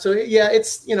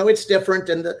it's, it's different.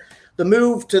 And the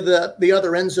move to the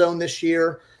other end zone this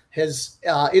year has,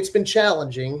 it's been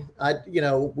challenging.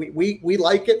 We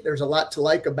like it. There's a lot to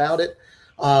like about it.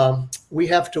 we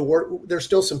have to work. There's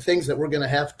still some things that we're going to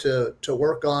have to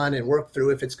work on and work through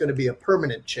if it's going to be a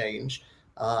permanent change.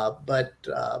 But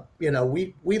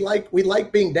we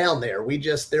like being down there. We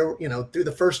just through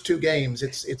the first 2 games,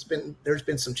 there's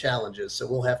been some challenges. So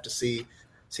we'll have to see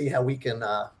how we can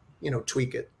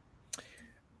tweak it.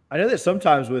 I know that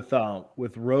sometimes with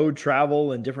road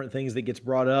travel and different things that gets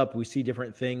brought up, we see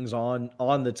different things on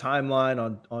the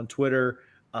timeline on Twitter.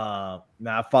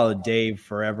 I've followed Dave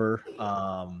forever,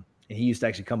 and he used to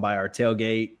actually come by our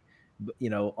tailgate,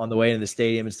 on the way into the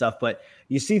stadium and stuff. But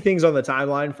you see things on the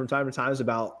timeline from time to time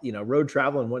about road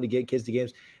travel and wanting to get kids to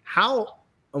games.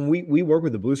 And we work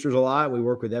with the Boosters a lot. We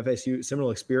work with FSU,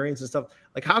 similar experience and stuff.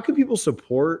 Like, how can people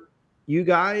support you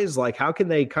guys? Like, how can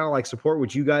they kind of like support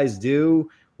what you guys do?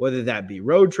 Whether that be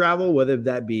road travel, whether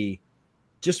that be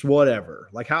just whatever.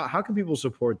 Like, how can people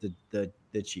support the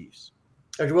Chiefs?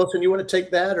 Dr. Wilson, you want to take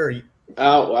that, or?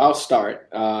 I'll start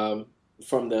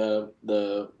from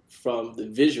the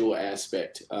visual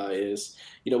aspect. Is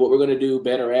what we're going to do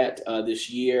better at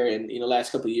this year, and the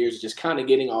last couple of years, just kind of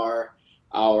getting our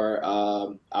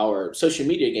social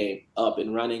media game up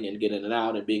and running and getting it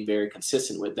out and being very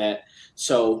consistent with that.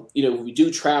 So we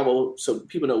do travel, so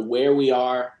people know where we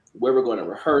are, where we're going to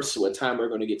rehearse, what time we're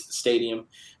going to get to the stadium,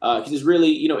 because it's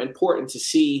really important to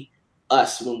see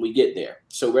us when we get there.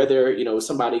 So whether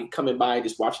somebody coming by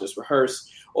just watching us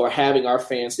rehearse, or having our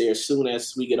fans there as soon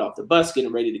as we get off the bus,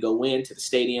 getting ready to go into the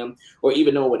stadium, or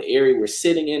even know what area we're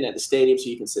sitting in at the stadium, so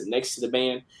you can sit next to the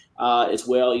band as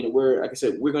well. We're, like I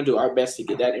said, we're going to do our best to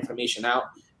get that information out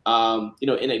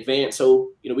in advance, so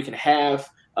we can have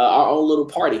our own little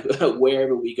party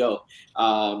wherever we go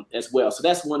as well. So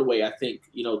that's one way I think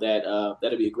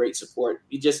that'll be a great support,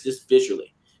 just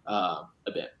visually a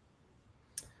bit.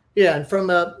 Yeah, and from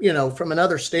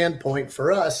another standpoint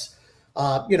for us,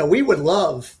 we would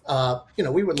love to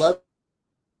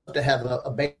have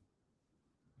a band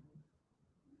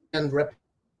rep.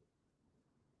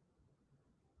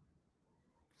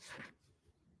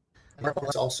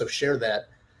 Also share that.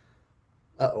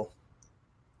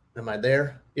 Am I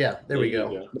there? Yeah, there we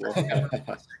go.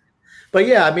 But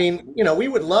yeah, I mean, we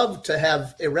would love to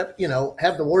have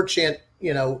have the war chant,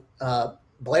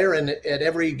 blaring at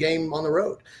every game on the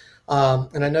road.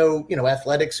 And I know,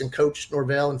 athletics and Coach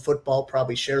Norvell and football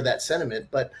probably share that sentiment,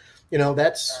 but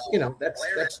that's a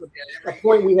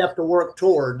point we have to work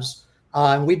towards.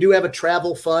 And we do have a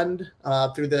travel fund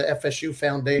through the FSU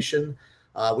Foundation.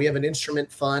 We have an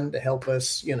instrument fund to help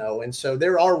us, and so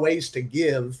there are ways to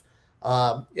give,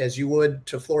 as you would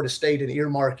to Florida State, and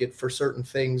earmark it for certain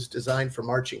things designed for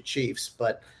marching Chiefs.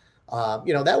 But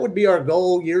that would be our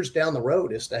goal years down the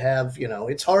road, is to have,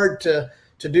 it's hard to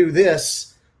do this,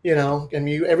 and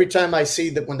every time I see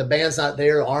that when the band's not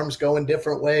there, arms going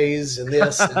different ways and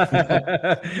this.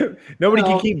 And, nobody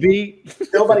can keep beat.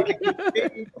 Nobody can keep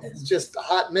beat. It's just a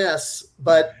hot mess.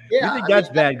 But yeah. You think that's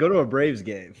bad? Go to a Braves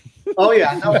game. Oh,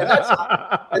 yeah. No, and that's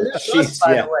us,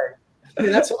 by the way. I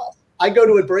mean, that's us. I go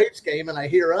to a Braves game and I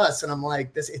hear us, and I'm like,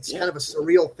 it's kind of a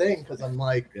surreal thing, because I'm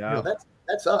like,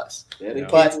 that's us. Yeah, in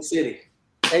Kansas City.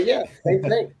 And yeah, same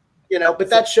thing.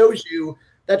 But that shows you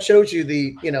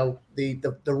the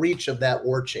reach of that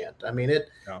war chant. I mean, it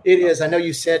is. I know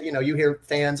you said, you hear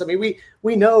fans. I mean,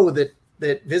 we know that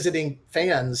visiting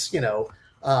fans,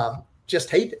 just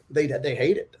hate it. They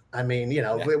hate it. I mean,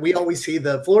 we always see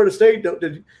the Florida State.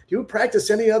 Do you practice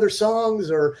any other songs,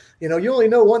 or you only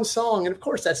know one song? And of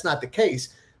course, that's not the case.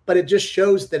 But it just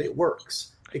shows that it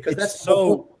works, because that's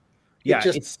so. Yeah,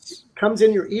 it comes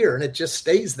in your ear and it just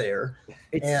stays there.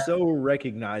 It's so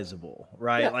recognizable,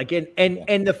 right? Yeah. Like,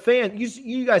 and the fan,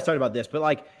 you guys talked about this, but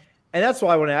like, and that's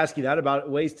why I want to ask you that about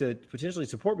ways to potentially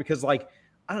support, because like,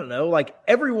 I don't know, like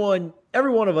every one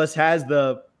of us has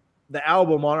the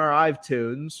album on our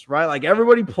iTunes, right? Like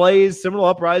everybody plays Seminole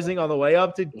Uprising on the way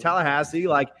up to Tallahassee.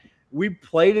 Like we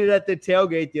played it at the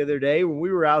tailgate the other day when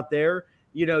we were out there.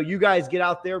 You guys get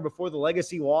out there before the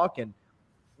Legacy Walk, and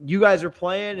you guys are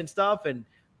playing and stuff, and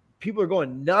people are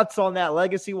going nuts on that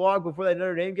Legacy Walk before that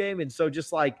Notre Dame game. And so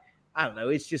just like, I don't know,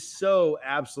 it's just so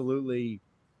absolutely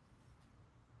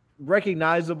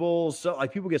recognizable. So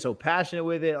like people get so passionate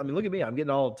with it. I mean, look at me, I'm getting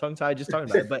all tongue tied just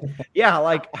talking about it, but yeah,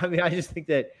 like, I mean, I just think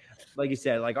that, like you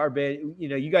said, like our band,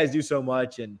 you guys do so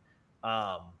much, and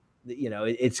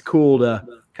it's cool to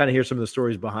kind of hear some of the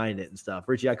stories behind it and stuff.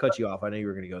 Richie, I cut you off. I know you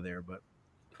were going to go there, but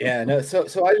yeah, no.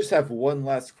 So I just have one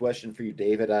last question for you,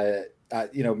 David.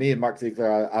 Me and Mark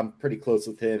Ziegler, I'm pretty close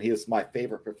with him. He was my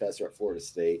favorite professor at Florida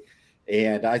State,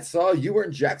 and I saw you were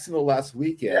in Jacksonville last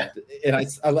weekend, and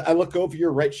I look over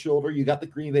your right shoulder. You got the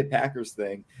Green Bay Packers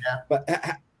thing, but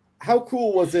how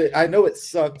cool was it? I know it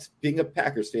sucked being a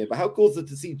Packers fan, but how cool is it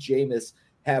to see Jameis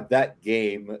have that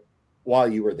game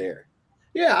while you were there?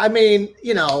 Yeah, I mean,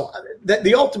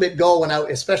 the ultimate goal when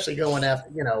especially going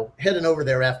after, heading over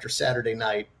there after Saturday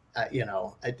night,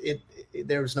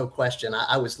 there was no question.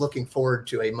 I was looking forward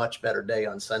to a much better day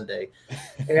on Sunday,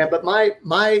 but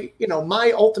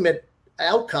my ultimate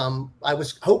outcome, I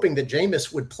was hoping that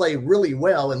Jameis would play really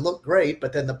well and look great,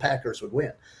 but then the Packers would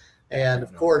win. And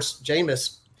of course,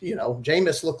 Jameis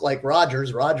looked like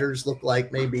Rodgers. Rodgers looked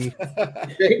like maybe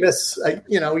Jameis, a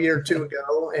year or two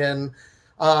ago. And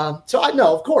so I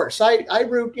know, of course, I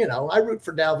root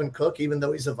for Dalvin Cook, even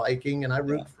though he's a Viking, and I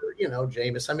root for,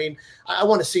 Jameis. I mean, I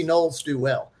want to see Knowles do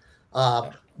well.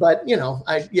 But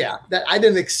I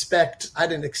didn't expect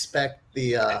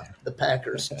the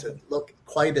Packers to look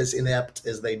quite as inept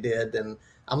as they did. And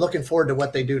I'm looking forward to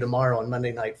what they do tomorrow on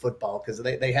Monday Night Football, because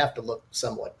they have to look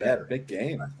somewhat better. Big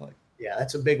game. Yeah,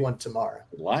 that's a big one tomorrow.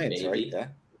 Lions, right? Yeah.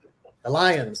 The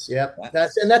Lions, yep.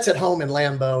 That's at home in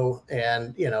Lambeau,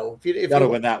 and if you got to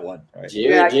win that one. Right?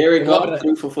 Jared Goff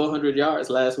threw for 400 yards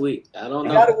last week. I don't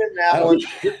know. Got to win that one.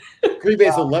 Green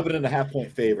Bay's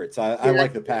 11.5-point favorites. I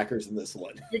like the Packers in this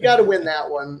one. You got to win that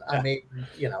one. I mean,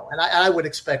 and I would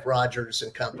expect Rodgers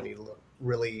and company to look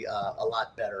really a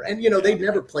lot better. And they've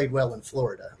never played well in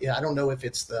Florida. Yeah, I don't know if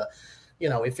it's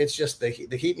if it's just the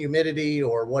heat and humidity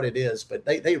or what it is, but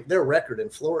their record in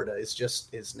Florida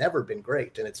is never been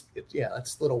great, and it's a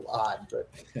little odd.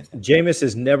 But Jameis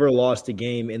has never lost a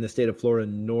game in the state of Florida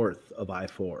north of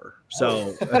I-4,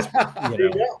 so that's,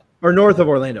 or north of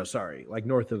Orlando. Sorry, like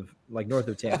north of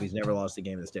Tampa, he's never lost a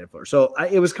game in the state of Florida. So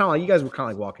it was kind of like you guys were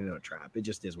kind of like walking into a trap. It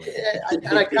just is what it is.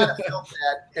 And I kind of felt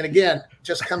that. And again,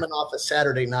 just coming off a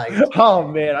Saturday night. Oh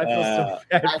man, I feel so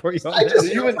bad for you.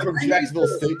 You went from Jacksonville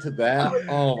State to that.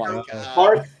 Oh my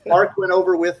God. Mark went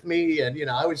over with me, and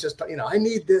I was just I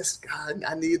need this, God,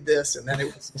 I need this, and then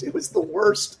it was the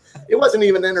worst. It wasn't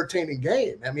even an entertaining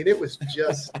game. I mean, it was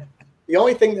just the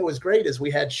only thing that was great is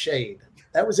we had shade.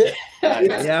 That was it.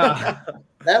 Yeah.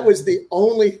 That was the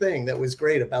only thing that was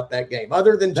great about that game,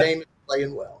 other than Jameis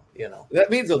playing well. That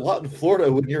means a lot in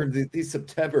Florida when you're in these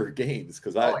September games,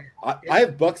 because I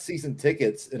have Bucs season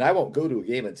tickets and I won't go to a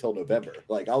game until November.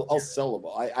 Like I'll sell them.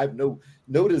 I have no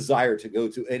desire to go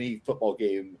to any football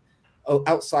game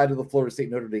outside of the Florida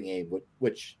State Notre Dame game,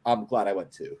 which I'm glad I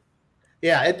went to.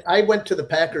 Yeah, I went to the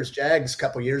Packers Jags a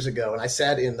couple years ago, and I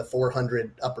sat in the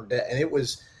 400 upper deck, and it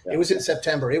was in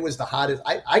September. It was the hottest.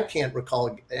 I can't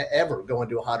recall ever going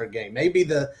to a hotter game. Maybe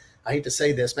I hate to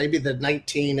say this, maybe the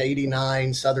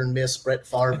 1989 Southern Miss Brett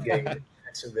Favre game in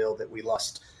Jacksonville that we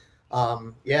lost.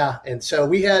 And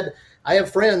so I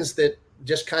have friends that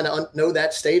just kind of know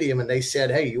that stadium, and they said,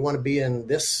 hey, you want to be in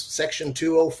this section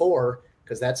 204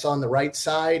 because that's on the right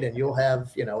side, and you'll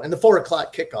have, and the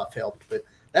 4:00 kickoff helped, but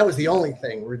that was the only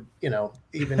thing,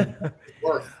 even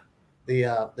worth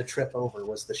the trip over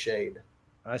was the shade.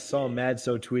 I saw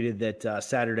Madso tweeted that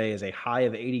Saturday is a high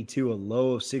of 82, a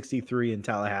low of 63 in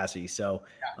Tallahassee. So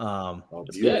I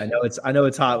know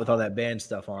it's hot with all that band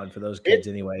stuff on for those kids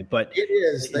anyway, but it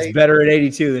is. It's better at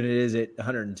 82 than it is at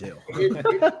 102.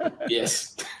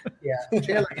 Yes. Yeah.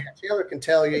 Chandler can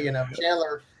tell you,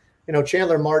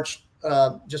 Chandler marched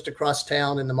just across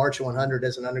town in the March 100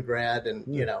 as an undergrad, and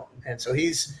and so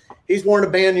he's worn a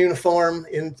band uniform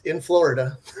in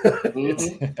Florida. It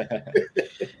is.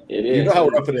 You know how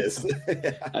rough it is.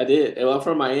 I did. Well, I'm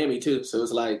from Miami too, so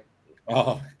it's like,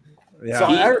 yeah.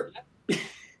 So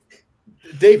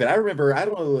David, I remember. I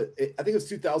don't know. I think it was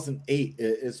 2008.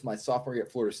 It's my sophomore year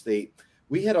at Florida State.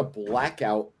 We had a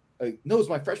blackout. No, it was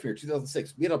my freshman year,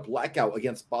 2006. We had a blackout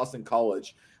against Boston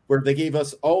College, where they gave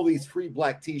us all these free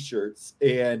black T-shirts,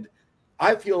 and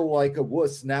I feel like a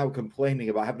wuss now complaining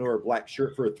about having to wear a black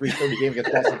shirt for a 3:30 game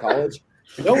against Boston College,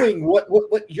 knowing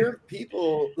what your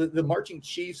people, the marching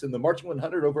Chiefs and the marching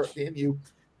 100 over at FAMU,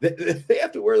 they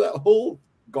have to wear that whole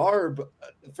garb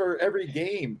for every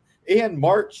game and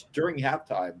march during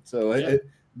halftime. So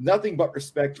nothing but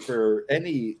respect for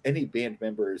any band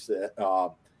members at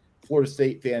Florida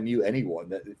State, FAMU,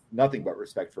 anyone. Nothing but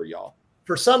respect for y'all.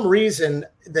 For some reason,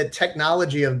 the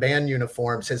technology of band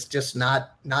uniforms has just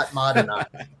not modernized.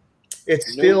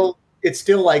 It's still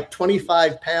like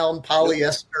 25-pound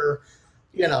polyester,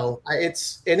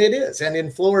 it is. And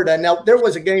in Florida, now there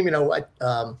was a game,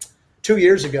 2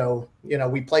 years ago,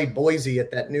 we played Boise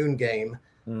at that noon game,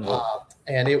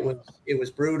 and it was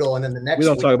brutal. And then the next we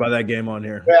don't talk about that game on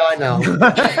here. Well, I know.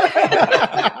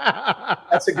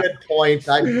 That's a good point.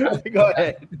 Go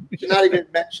ahead. Should not even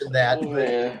mention that. Oh,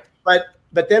 man.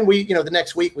 But then we, the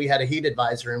next week we had a heat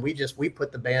advisor, and we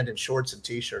put the band in shorts and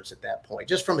T-shirts at that point,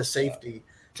 just from a safety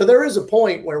So there is a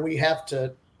point where we have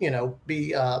to,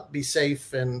 be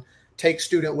safe and take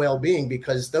student well-being,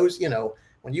 because those,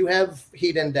 when you have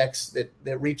heat index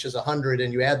that reaches 100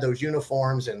 and you add those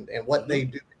uniforms and what they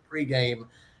do pregame,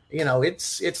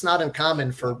 it's not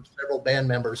uncommon for several band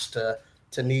members to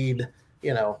need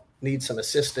some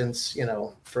assistance,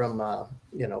 from our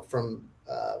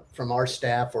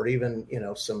staff, or even,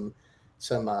 some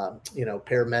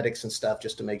paramedics and stuff,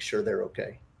 just to make sure they're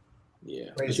okay.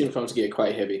 Yeah. Those uniforms get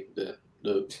quite heavy. The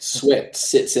sweat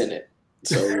sits in it.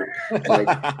 So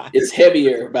it's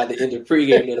heavier by the end of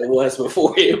pregame than it was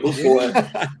before.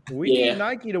 We need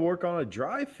Nike to work on a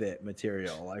dry fit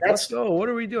material. Let's go. What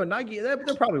are we doing? Nike, they're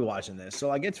probably watching this,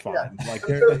 so it's fine.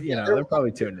 Yeah. They're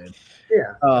probably tuned in.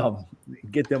 Yeah.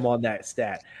 Get them on that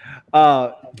stat.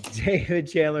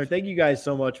 David, Chandler, thank you guys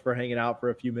so much for hanging out for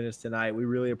a few minutes tonight. We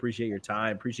really appreciate your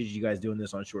time. Appreciate you guys doing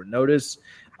this on short notice.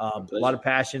 A lot of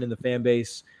passion in the fan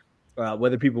base.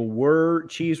 Whether people were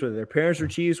Chiefs, whether their parents were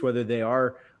Chiefs, whether they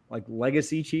are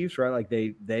legacy Chiefs, right?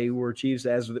 They were Chiefs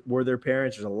as were their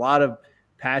parents. There's a lot of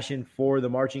passion for the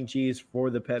marching Chiefs,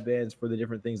 for the pep bands, for the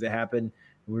different things that happen.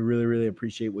 And we really, really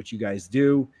appreciate what you guys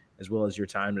do, as well as your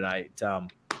time tonight.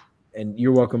 And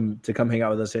you're welcome to come hang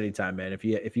out with us anytime, man. If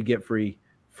you get free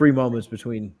moments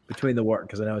between the work,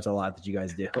 because I know it's a lot that you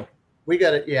guys do. We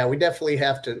got it. Yeah, we definitely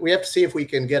have to. We have to see if we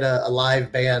can get a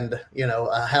live band,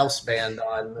 a house band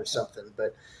on or something.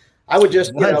 But I would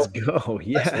just, let's go.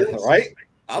 Yeah, right.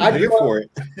 I'm here for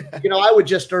it. I would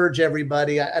just urge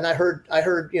everybody. And I heard,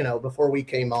 before we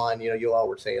came on, you all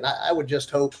were saying, I would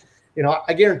just hope,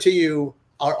 I guarantee you,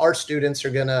 our students are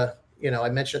gonna, I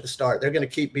mentioned at the start, they're gonna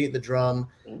keep beating the drum.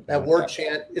 That war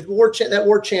chant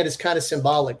is kind of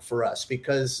symbolic for us,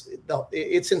 because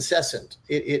it's incessant.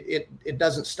 It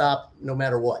doesn't stop no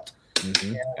matter what.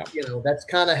 Mm-hmm. And, that's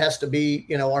kind of has to be,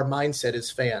 our mindset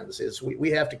as fans, is we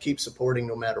have to keep supporting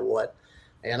no matter what.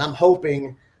 And I'm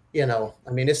hoping,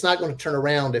 it's not going to turn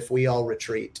around if we all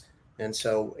retreat. And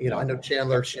so, I know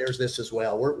Chandler shares this as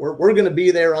well. We're going to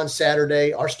be there on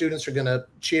Saturday. Our students are going to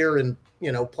cheer and,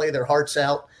 play their hearts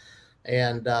out.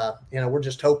 And, we're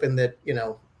just hoping that,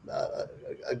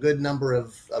 a good number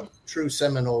of true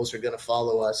Seminoles are going to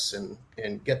follow us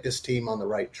and get this team on the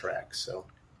right track. So.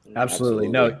 Absolutely.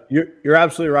 No, you're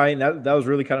absolutely right. And that was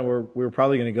really kind of where we were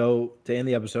probably going to go to end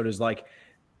the episode, is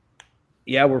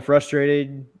we're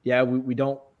frustrated. Yeah, we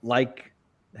don't like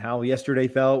how yesterday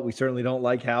felt. We certainly don't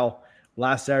like how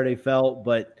last Saturday felt,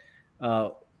 but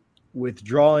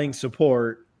withdrawing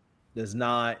support does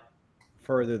not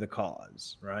further the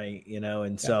cause, right?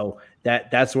 So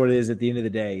that's what it is at the end of the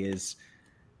day. Is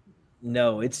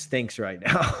no, it stinks right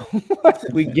now.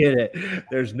 We get it.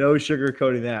 There's no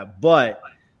sugarcoating that, but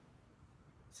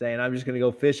saying I'm just going to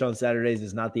go fish on Saturdays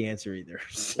is not the answer either.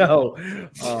 So,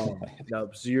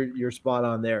 no, so you're spot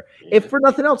on there. If for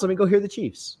nothing else, go hear the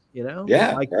Chiefs.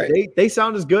 Right. They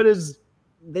sound as good as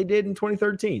they did in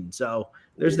 2013. So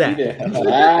there's that.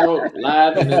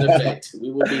 Live and in effect.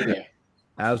 We will be there.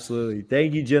 Absolutely.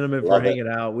 Thank you, gentlemen, for hanging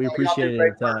out. We appreciate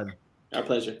it. Time. Our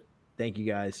pleasure. Thank you,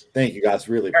 guys. Thank you, guys.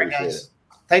 Really appreciate it.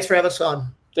 Thanks for having us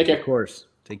on. Take care. Of course.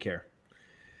 Take care.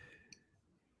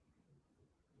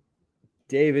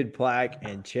 David Plack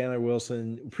and Chandler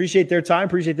Wilson. Appreciate their time.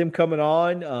 Appreciate them coming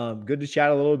on. Good to chat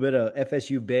a little bit of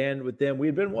FSU band with them.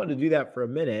 We've been wanting to do that for a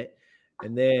minute.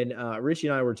 And then Richie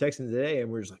and I were texting today, and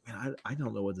we were just like, man, I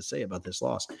don't know what to say about this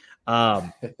loss.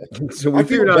 So we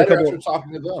figured out a couple.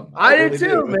 Talking to them. I did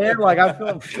too, man.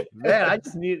 I feel, man, I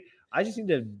just need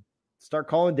to start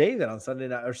calling David on Sunday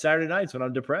night or Saturday nights when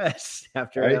I'm depressed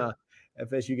after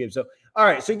FSU game. So, all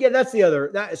right. So, yeah, that's the other.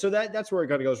 That's where it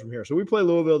kind of goes from here. So, we play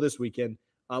Louisville this weekend.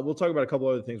 We'll talk about a couple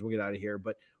other things. We'll get out of here.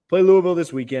 But play Louisville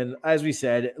this weekend. As we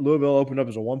said, Louisville opened up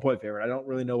as a 1-point favorite. I don't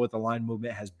really know what the line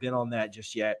movement has been on that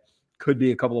just yet. Could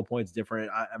be a couple of points different.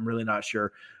 I'm really not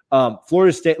sure.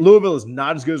 Florida State, Louisville is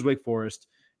not as good as Wake Forest.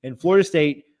 And Florida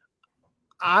State,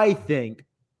 I think,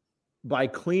 by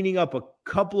cleaning up a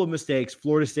couple of mistakes,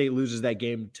 Florida State loses that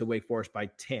game to Wake Forest by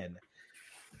 10.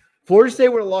 Florida State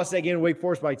would have lost that game to Wake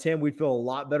Forest by 10. We'd feel a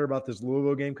lot better about this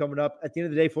Louisville game coming up. At the end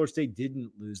of the day, Florida State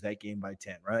didn't lose that game by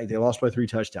 10, right? They lost by 3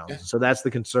 touchdowns. Yeah. So that's the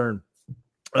concern.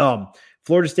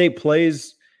 Florida State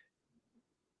plays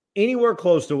anywhere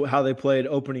close to how they played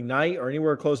opening night, or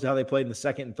anywhere close to how they played in the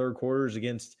second and third quarters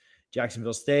against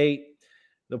Jacksonville State.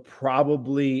 They'll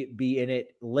probably be in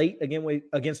it late again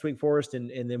against Wake Forest,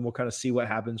 and then we'll kind of see what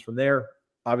happens from there.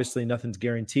 Obviously, nothing's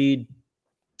guaranteed.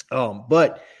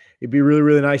 But it'd be really,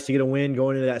 really nice to get a win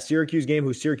going into that Syracuse game,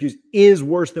 who Syracuse is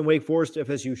worse than Wake Forest.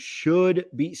 FSU should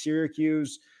beat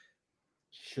Syracuse.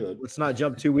 Should. Let's not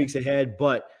jump 2 weeks ahead,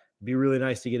 but Be really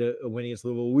nice to get a win against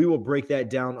Louisville. We will break that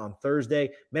down on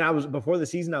Thursday. Man, before the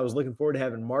season, I was looking forward to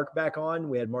having Mark back on.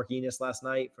 We had Mark Enos last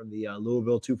night from the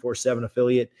Louisville 247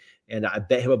 affiliate, and I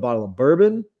bet him a bottle of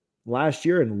bourbon last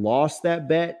year and lost that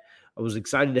bet. I was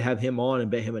excited to have him on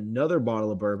and bet him another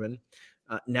bottle of bourbon.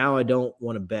 Now I don't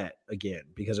want to bet again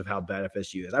because of how bad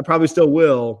FSU is. I probably still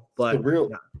will, but real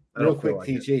quick, like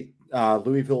TJ,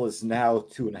 Louisville is now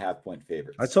 2.5-point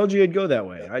favorites. I told you it'd go that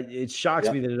way. It shocks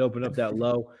me that it opened up that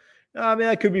low. I mean,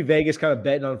 that could be Vegas kind of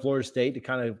betting on Florida State to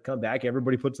kind of come back.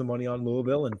 Everybody puts the money on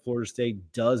Louisville, and Florida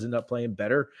State does end up playing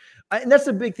better. And that's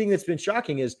the big thing that's been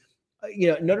shocking is,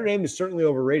 Notre Dame is certainly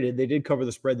overrated. They did cover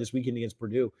the spread this weekend against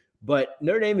Purdue, but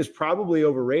Notre Dame is probably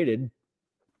overrated,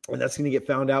 and that's going to get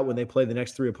found out when they play the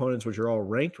next three opponents, which are all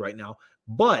ranked right now.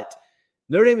 But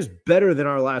Notre Dame is better than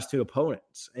our last two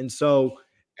opponents. And so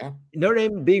Notre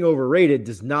Dame being overrated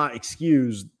does not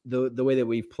excuse the way that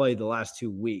we've played the last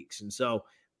 2 weeks. And so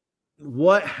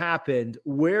what happened?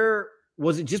 Where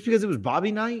was it? Just because it was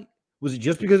Bobby night? Was it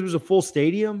just because it was a full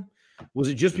stadium? Was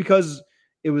it just because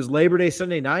it was Labor Day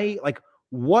Sunday night? Like,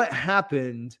 what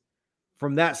happened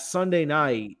from that Sunday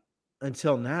night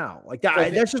until now? Like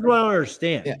that's just what I don't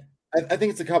understand. Yeah, I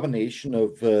think it's a combination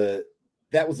of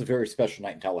that was a very special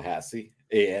night in Tallahassee,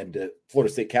 and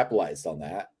Florida State capitalized on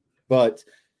that. But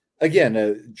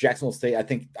again, Jacksonville State,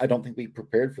 I don't think we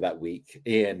prepared for that week,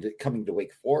 and coming to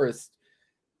Wake Forest.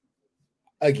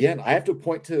 Again, I have to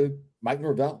point to Mike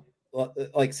Norvell.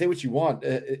 Like, say what you want.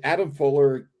 Adam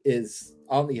Fuller is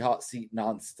on the hot seat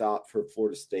nonstop for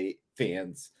Florida State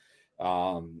fans.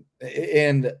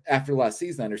 And after last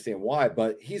season, I understand why,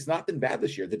 but he's not been bad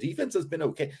this year. The defense has been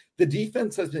okay. The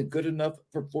defense has been good enough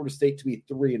for Florida State to be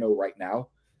 3-0 right now.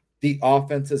 The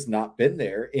offense has not been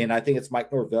there. And I think it's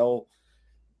Mike Norvell.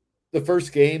 The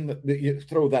first game, you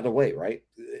throw that away, right?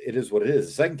 It is what it is.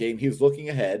 The second game, he was looking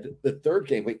ahead. The third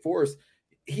game, Wake Forest,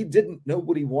 he didn't know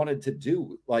what he wanted to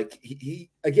do. Like he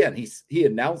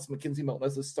announced Mackenzie Milton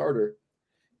as a starter,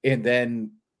 and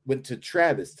then went to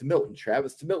Travis to Milton.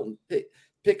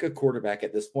 Pick a quarterback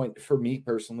at this point. For me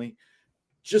personally,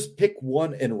 just pick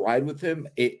one and ride with him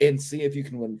and see if you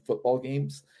can win football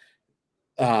games.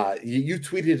 You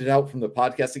tweeted it out from the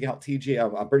podcast account,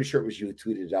 TJ. I'm pretty sure it was you who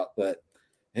tweeted it out, but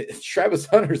Travis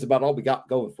Hunter is about all we got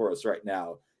going for us right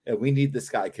now, and we need this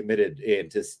guy committed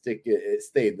and to stay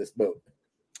in this boat.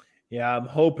 Yeah, I'm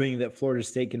hoping that Florida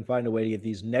State can find a way to get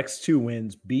these next 2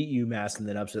 wins, beat UMass, and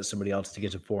then upset somebody else to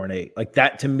get to 4-8. Like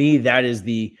that, to me, that is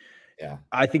the. Yeah,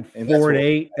 I think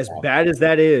 4-8, as bad as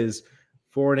that is,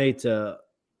 4-8 to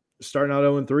starting out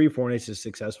 0-3, 4-8 is a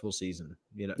successful season.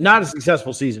 Not a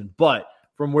successful season, but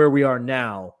from where we are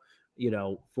now,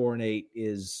 4-8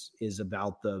 is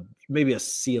about maybe a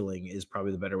ceiling is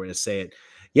probably the better way to say it.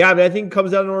 Yeah, I think it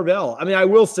comes down to Norvell. I mean, I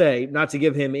will say, not to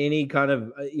give him any kind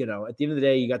of, at the end of the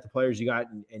day, you got the players you got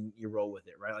and you roll with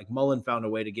it, right? Like Mullen found a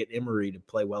way to get Emory to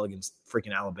play well against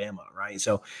freaking Alabama, right?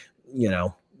 So,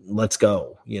 let's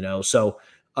go, So,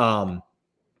 I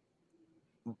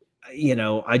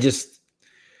just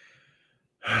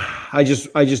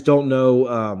don't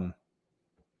know.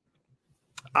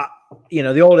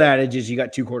 The old adage is you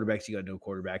got 2 quarterbacks, you got no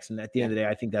quarterbacks. And at the end of the day,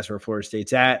 I think that's where Florida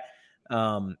State's at.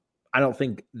 I don't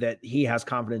think that he has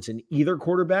confidence in either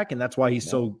quarterback, and that's why he's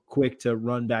so quick to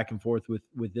run back and forth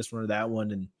with this one or that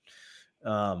one. And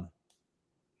I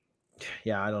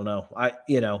don't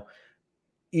know.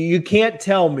 You can't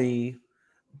tell me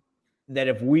that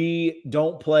if we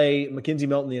don't play Mackenzie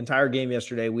Milton the entire game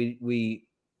yesterday, we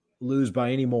lose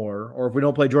by any more, or if we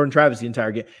don't play Jordan Travis the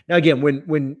entire game. Now, again,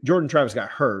 when Jordan Travis got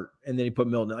hurt and then he put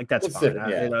Milton, like that's fine.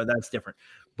 That's different.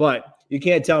 But you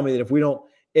can't tell me that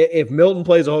if Milton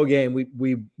plays the whole game,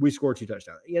 we score 2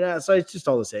 touchdowns. So it's just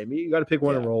all the same. You got to pick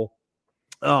one and roll.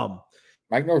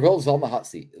 Mike Norvell's on the hot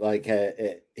seat. Like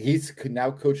he's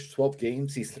now coached 12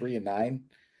 games. He's 3-9.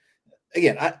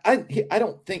 Again, I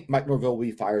don't think Mike Norvell will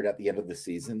be fired at the end of the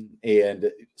season, and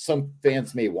some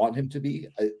fans may want him to be.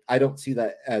 I don't see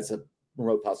that as a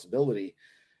remote possibility.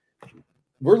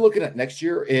 We're looking at next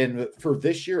year, and for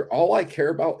this year, all I care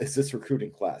about is this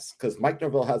recruiting class because Mike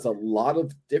Norvell has a lot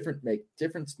of difference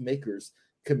makers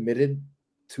committed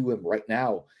to him right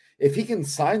now. If he can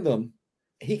sign them,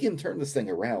 he can turn this thing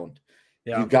around.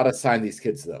 Yeah. You've got to sign these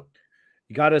kids, though.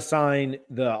 You got to sign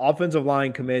the offensive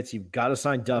line commits. You've got to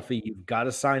sign Duffy. You've got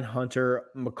to sign Hunter.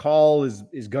 McCall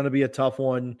is going to be a tough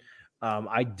one.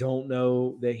 I don't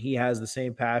know that he has the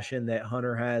same passion that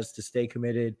Hunter has to stay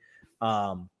committed.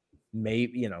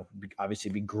 Maybe,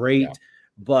 obviously be great. Yeah.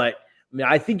 But,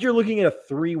 I think you're looking at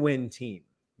a 3-win team.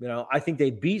 I think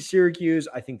they beat Syracuse.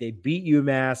 I think they beat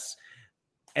UMass.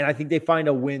 And I think they find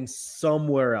a win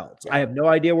somewhere else. Yeah. I have no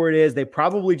idea where it is. They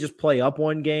probably just play up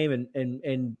one game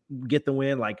and get the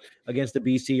win, like against the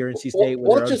BC or NC State.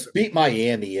 We'll just beat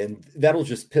Miami, and that'll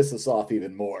just piss us off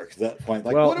even more. Because that point,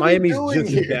 like, well, what are Miami's we doing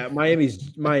just here? as bad.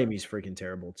 Miami's freaking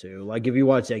terrible too. Like if you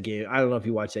watch that game, I don't know if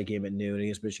you watched that game at noon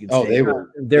against Michigan State.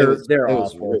 They're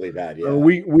awful. Really bad. Yeah,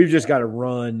 we've just got to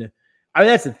run. I mean,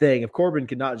 that's the thing. If Corbin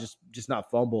could not just not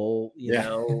fumble, you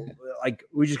know, like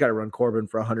we just got to run Corbin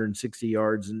for 160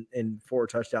 yards and 4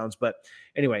 touchdowns. But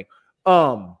anyway,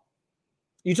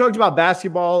 you talked about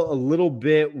basketball a little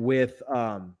bit with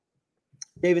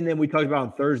Dave, and then we talked about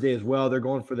on Thursday as well. They're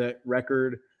going for the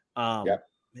record.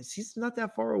 It's not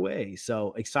that far away.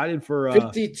 So excited for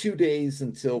 52 days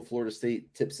until Florida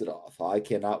State tips it off. I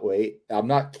cannot wait. I'm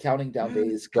not counting down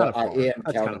days, but I am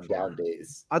counting down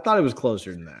days. I thought it was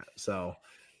closer than that. So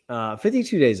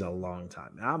 52 days is a long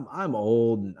time. I'm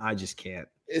old and I just can't.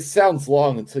 It sounds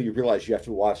long until you realize you have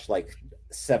to watch like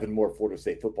 7 more Florida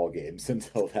State football games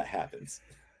until that happens.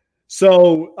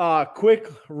 So, quick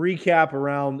recap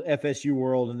around FSU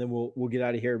world, and then we'll get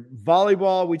out of here.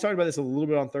 Volleyball, we talked about this a little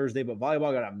bit on Thursday, but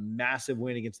volleyball got a massive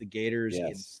win against the Gators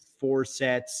in 4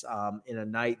 sets in a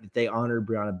night that they honored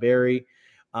Brianna Berry.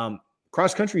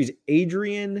 Cross country's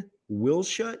Adrian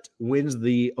Wilshut wins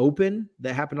the Open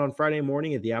that happened on Friday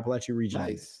morning at the Appalachian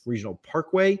Regional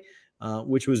Parkway,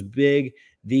 which was big.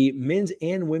 The men's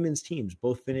and women's teams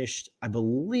both finished, I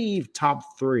believe,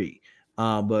 top 3,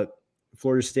 but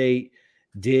Florida State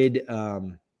did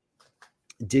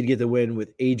get the win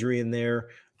with Adrian there.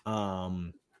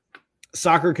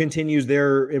 Soccer continues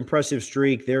their impressive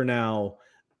streak. They're now,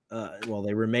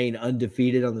 they remain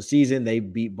undefeated on the season. They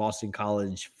beat Boston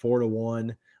College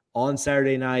 4-1 on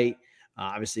Saturday night.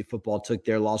 Obviously, football took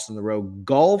their loss on the road.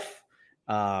 Golf,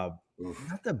 not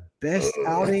the best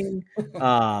outing,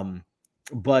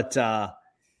 but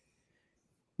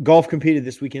golf competed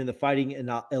this weekend in the Fighting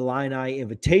Illini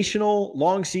Invitational.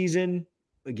 Long season.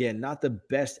 Again, not the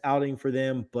best outing for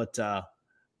them, but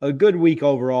a good week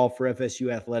overall for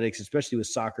FSU athletics, especially with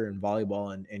soccer and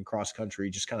volleyball and cross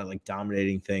country, just kind of like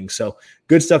dominating things. So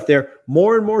good stuff there.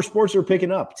 More and more sports are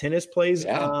picking up. Tennis plays.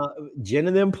 Jen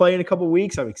and them play in a couple of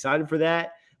weeks. I'm excited for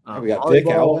that. We got Dick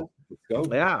Allen. Let's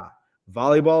go. Yeah.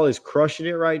 Volleyball is crushing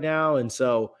it right now. And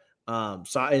so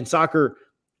in soccer,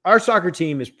 our soccer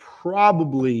team is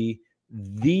probably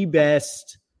the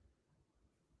best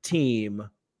team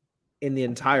in the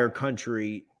entire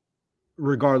country,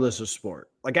 regardless of sport.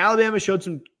 Like Alabama showed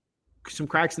some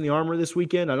cracks in the armor this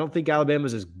weekend. I don't think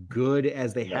Alabama's as good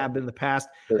as they have been in the past.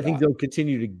 I think they'll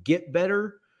continue to get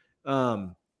better,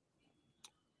 and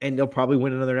they'll probably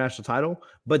win another national title.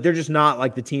 But they're just not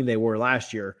like the team they were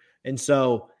last year. And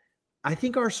so I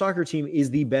think our soccer team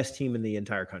is the best team in the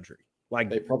entire country. Like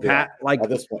they probably are. At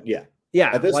this point, yeah.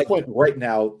 At this point, right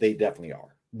now, they definitely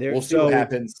are. We'll see what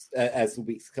happens as the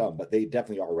weeks come, but they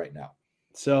definitely are right now.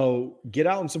 So get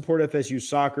out and support FSU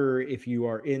soccer if you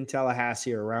are in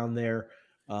Tallahassee or around there.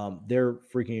 They're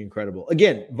freaking incredible.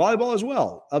 Again, volleyball as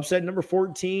well. Upset number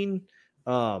 14,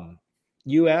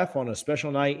 UF on a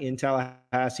special night in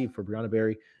Tallahassee for Brianna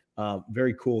Berry.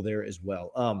 Very cool there as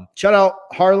well. Shout out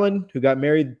Harlan, who got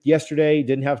married yesterday.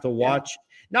 Didn't have to watch.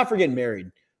 Not for getting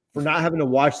married. For not having to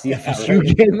watch the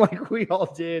FSU game like we all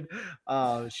did.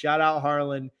 Shout out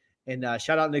Harlan and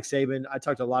shout out Nick Saban. I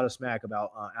talked a lot of smack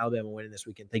about Alabama winning this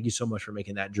weekend. Thank you so much for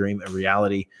making that dream a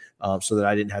reality so that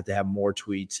I didn't have to have more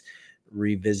tweets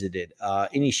revisited.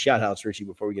 Any shout outs, Richie,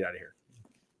 before we get out of here?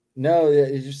 No,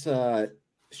 it's just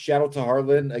shout out to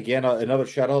Harlan. Again, another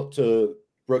shout out to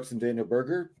Brooks and Daniel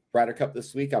Berger. Ryder Cup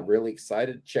this week. I'm really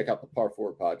excited. Check out the Par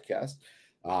 4 podcast.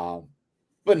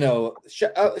 But no,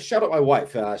 shout out my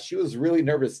wife. She was really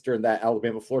nervous during that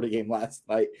Alabama-Florida game last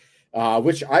night,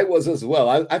 which I was as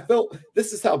well. I felt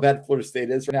this is how bad Florida State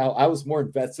is right now. I was more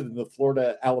invested in the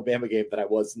Florida-Alabama game than I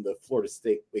was in the Florida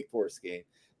State-Wake Forest game.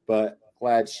 But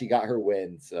glad she got her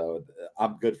win, so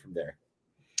I'm good from there.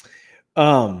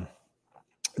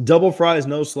 Double Fries,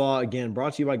 No Slaw, again,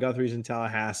 brought to you by Guthrie's in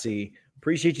Tallahassee.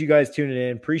 Appreciate you guys tuning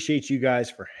in. Appreciate you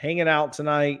guys for hanging out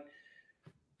tonight.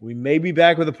 We may be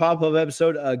back with a pop-up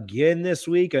episode again this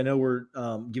week. I know we're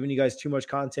giving you guys too much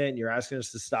content and you're asking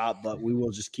us to stop, but we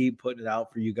will just keep putting it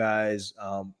out for you guys.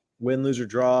 Win, lose, or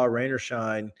draw, rain or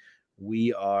shine,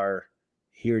 we are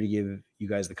here to give you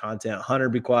guys the content. Hunter,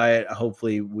 be quiet.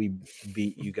 Hopefully we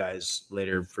beat you guys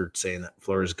later for saying that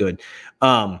Florida's good.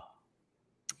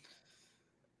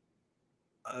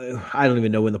 I don't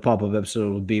even know when the pop-up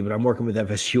episode will be, but I'm working with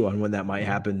FSU on when that might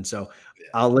happen. So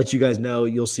I'll let you guys know.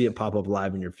 You'll see it pop up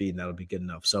live in your feed, and that'll be good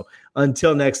enough. So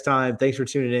until next time, thanks for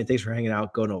tuning in. Thanks for hanging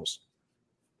out. Go Noles.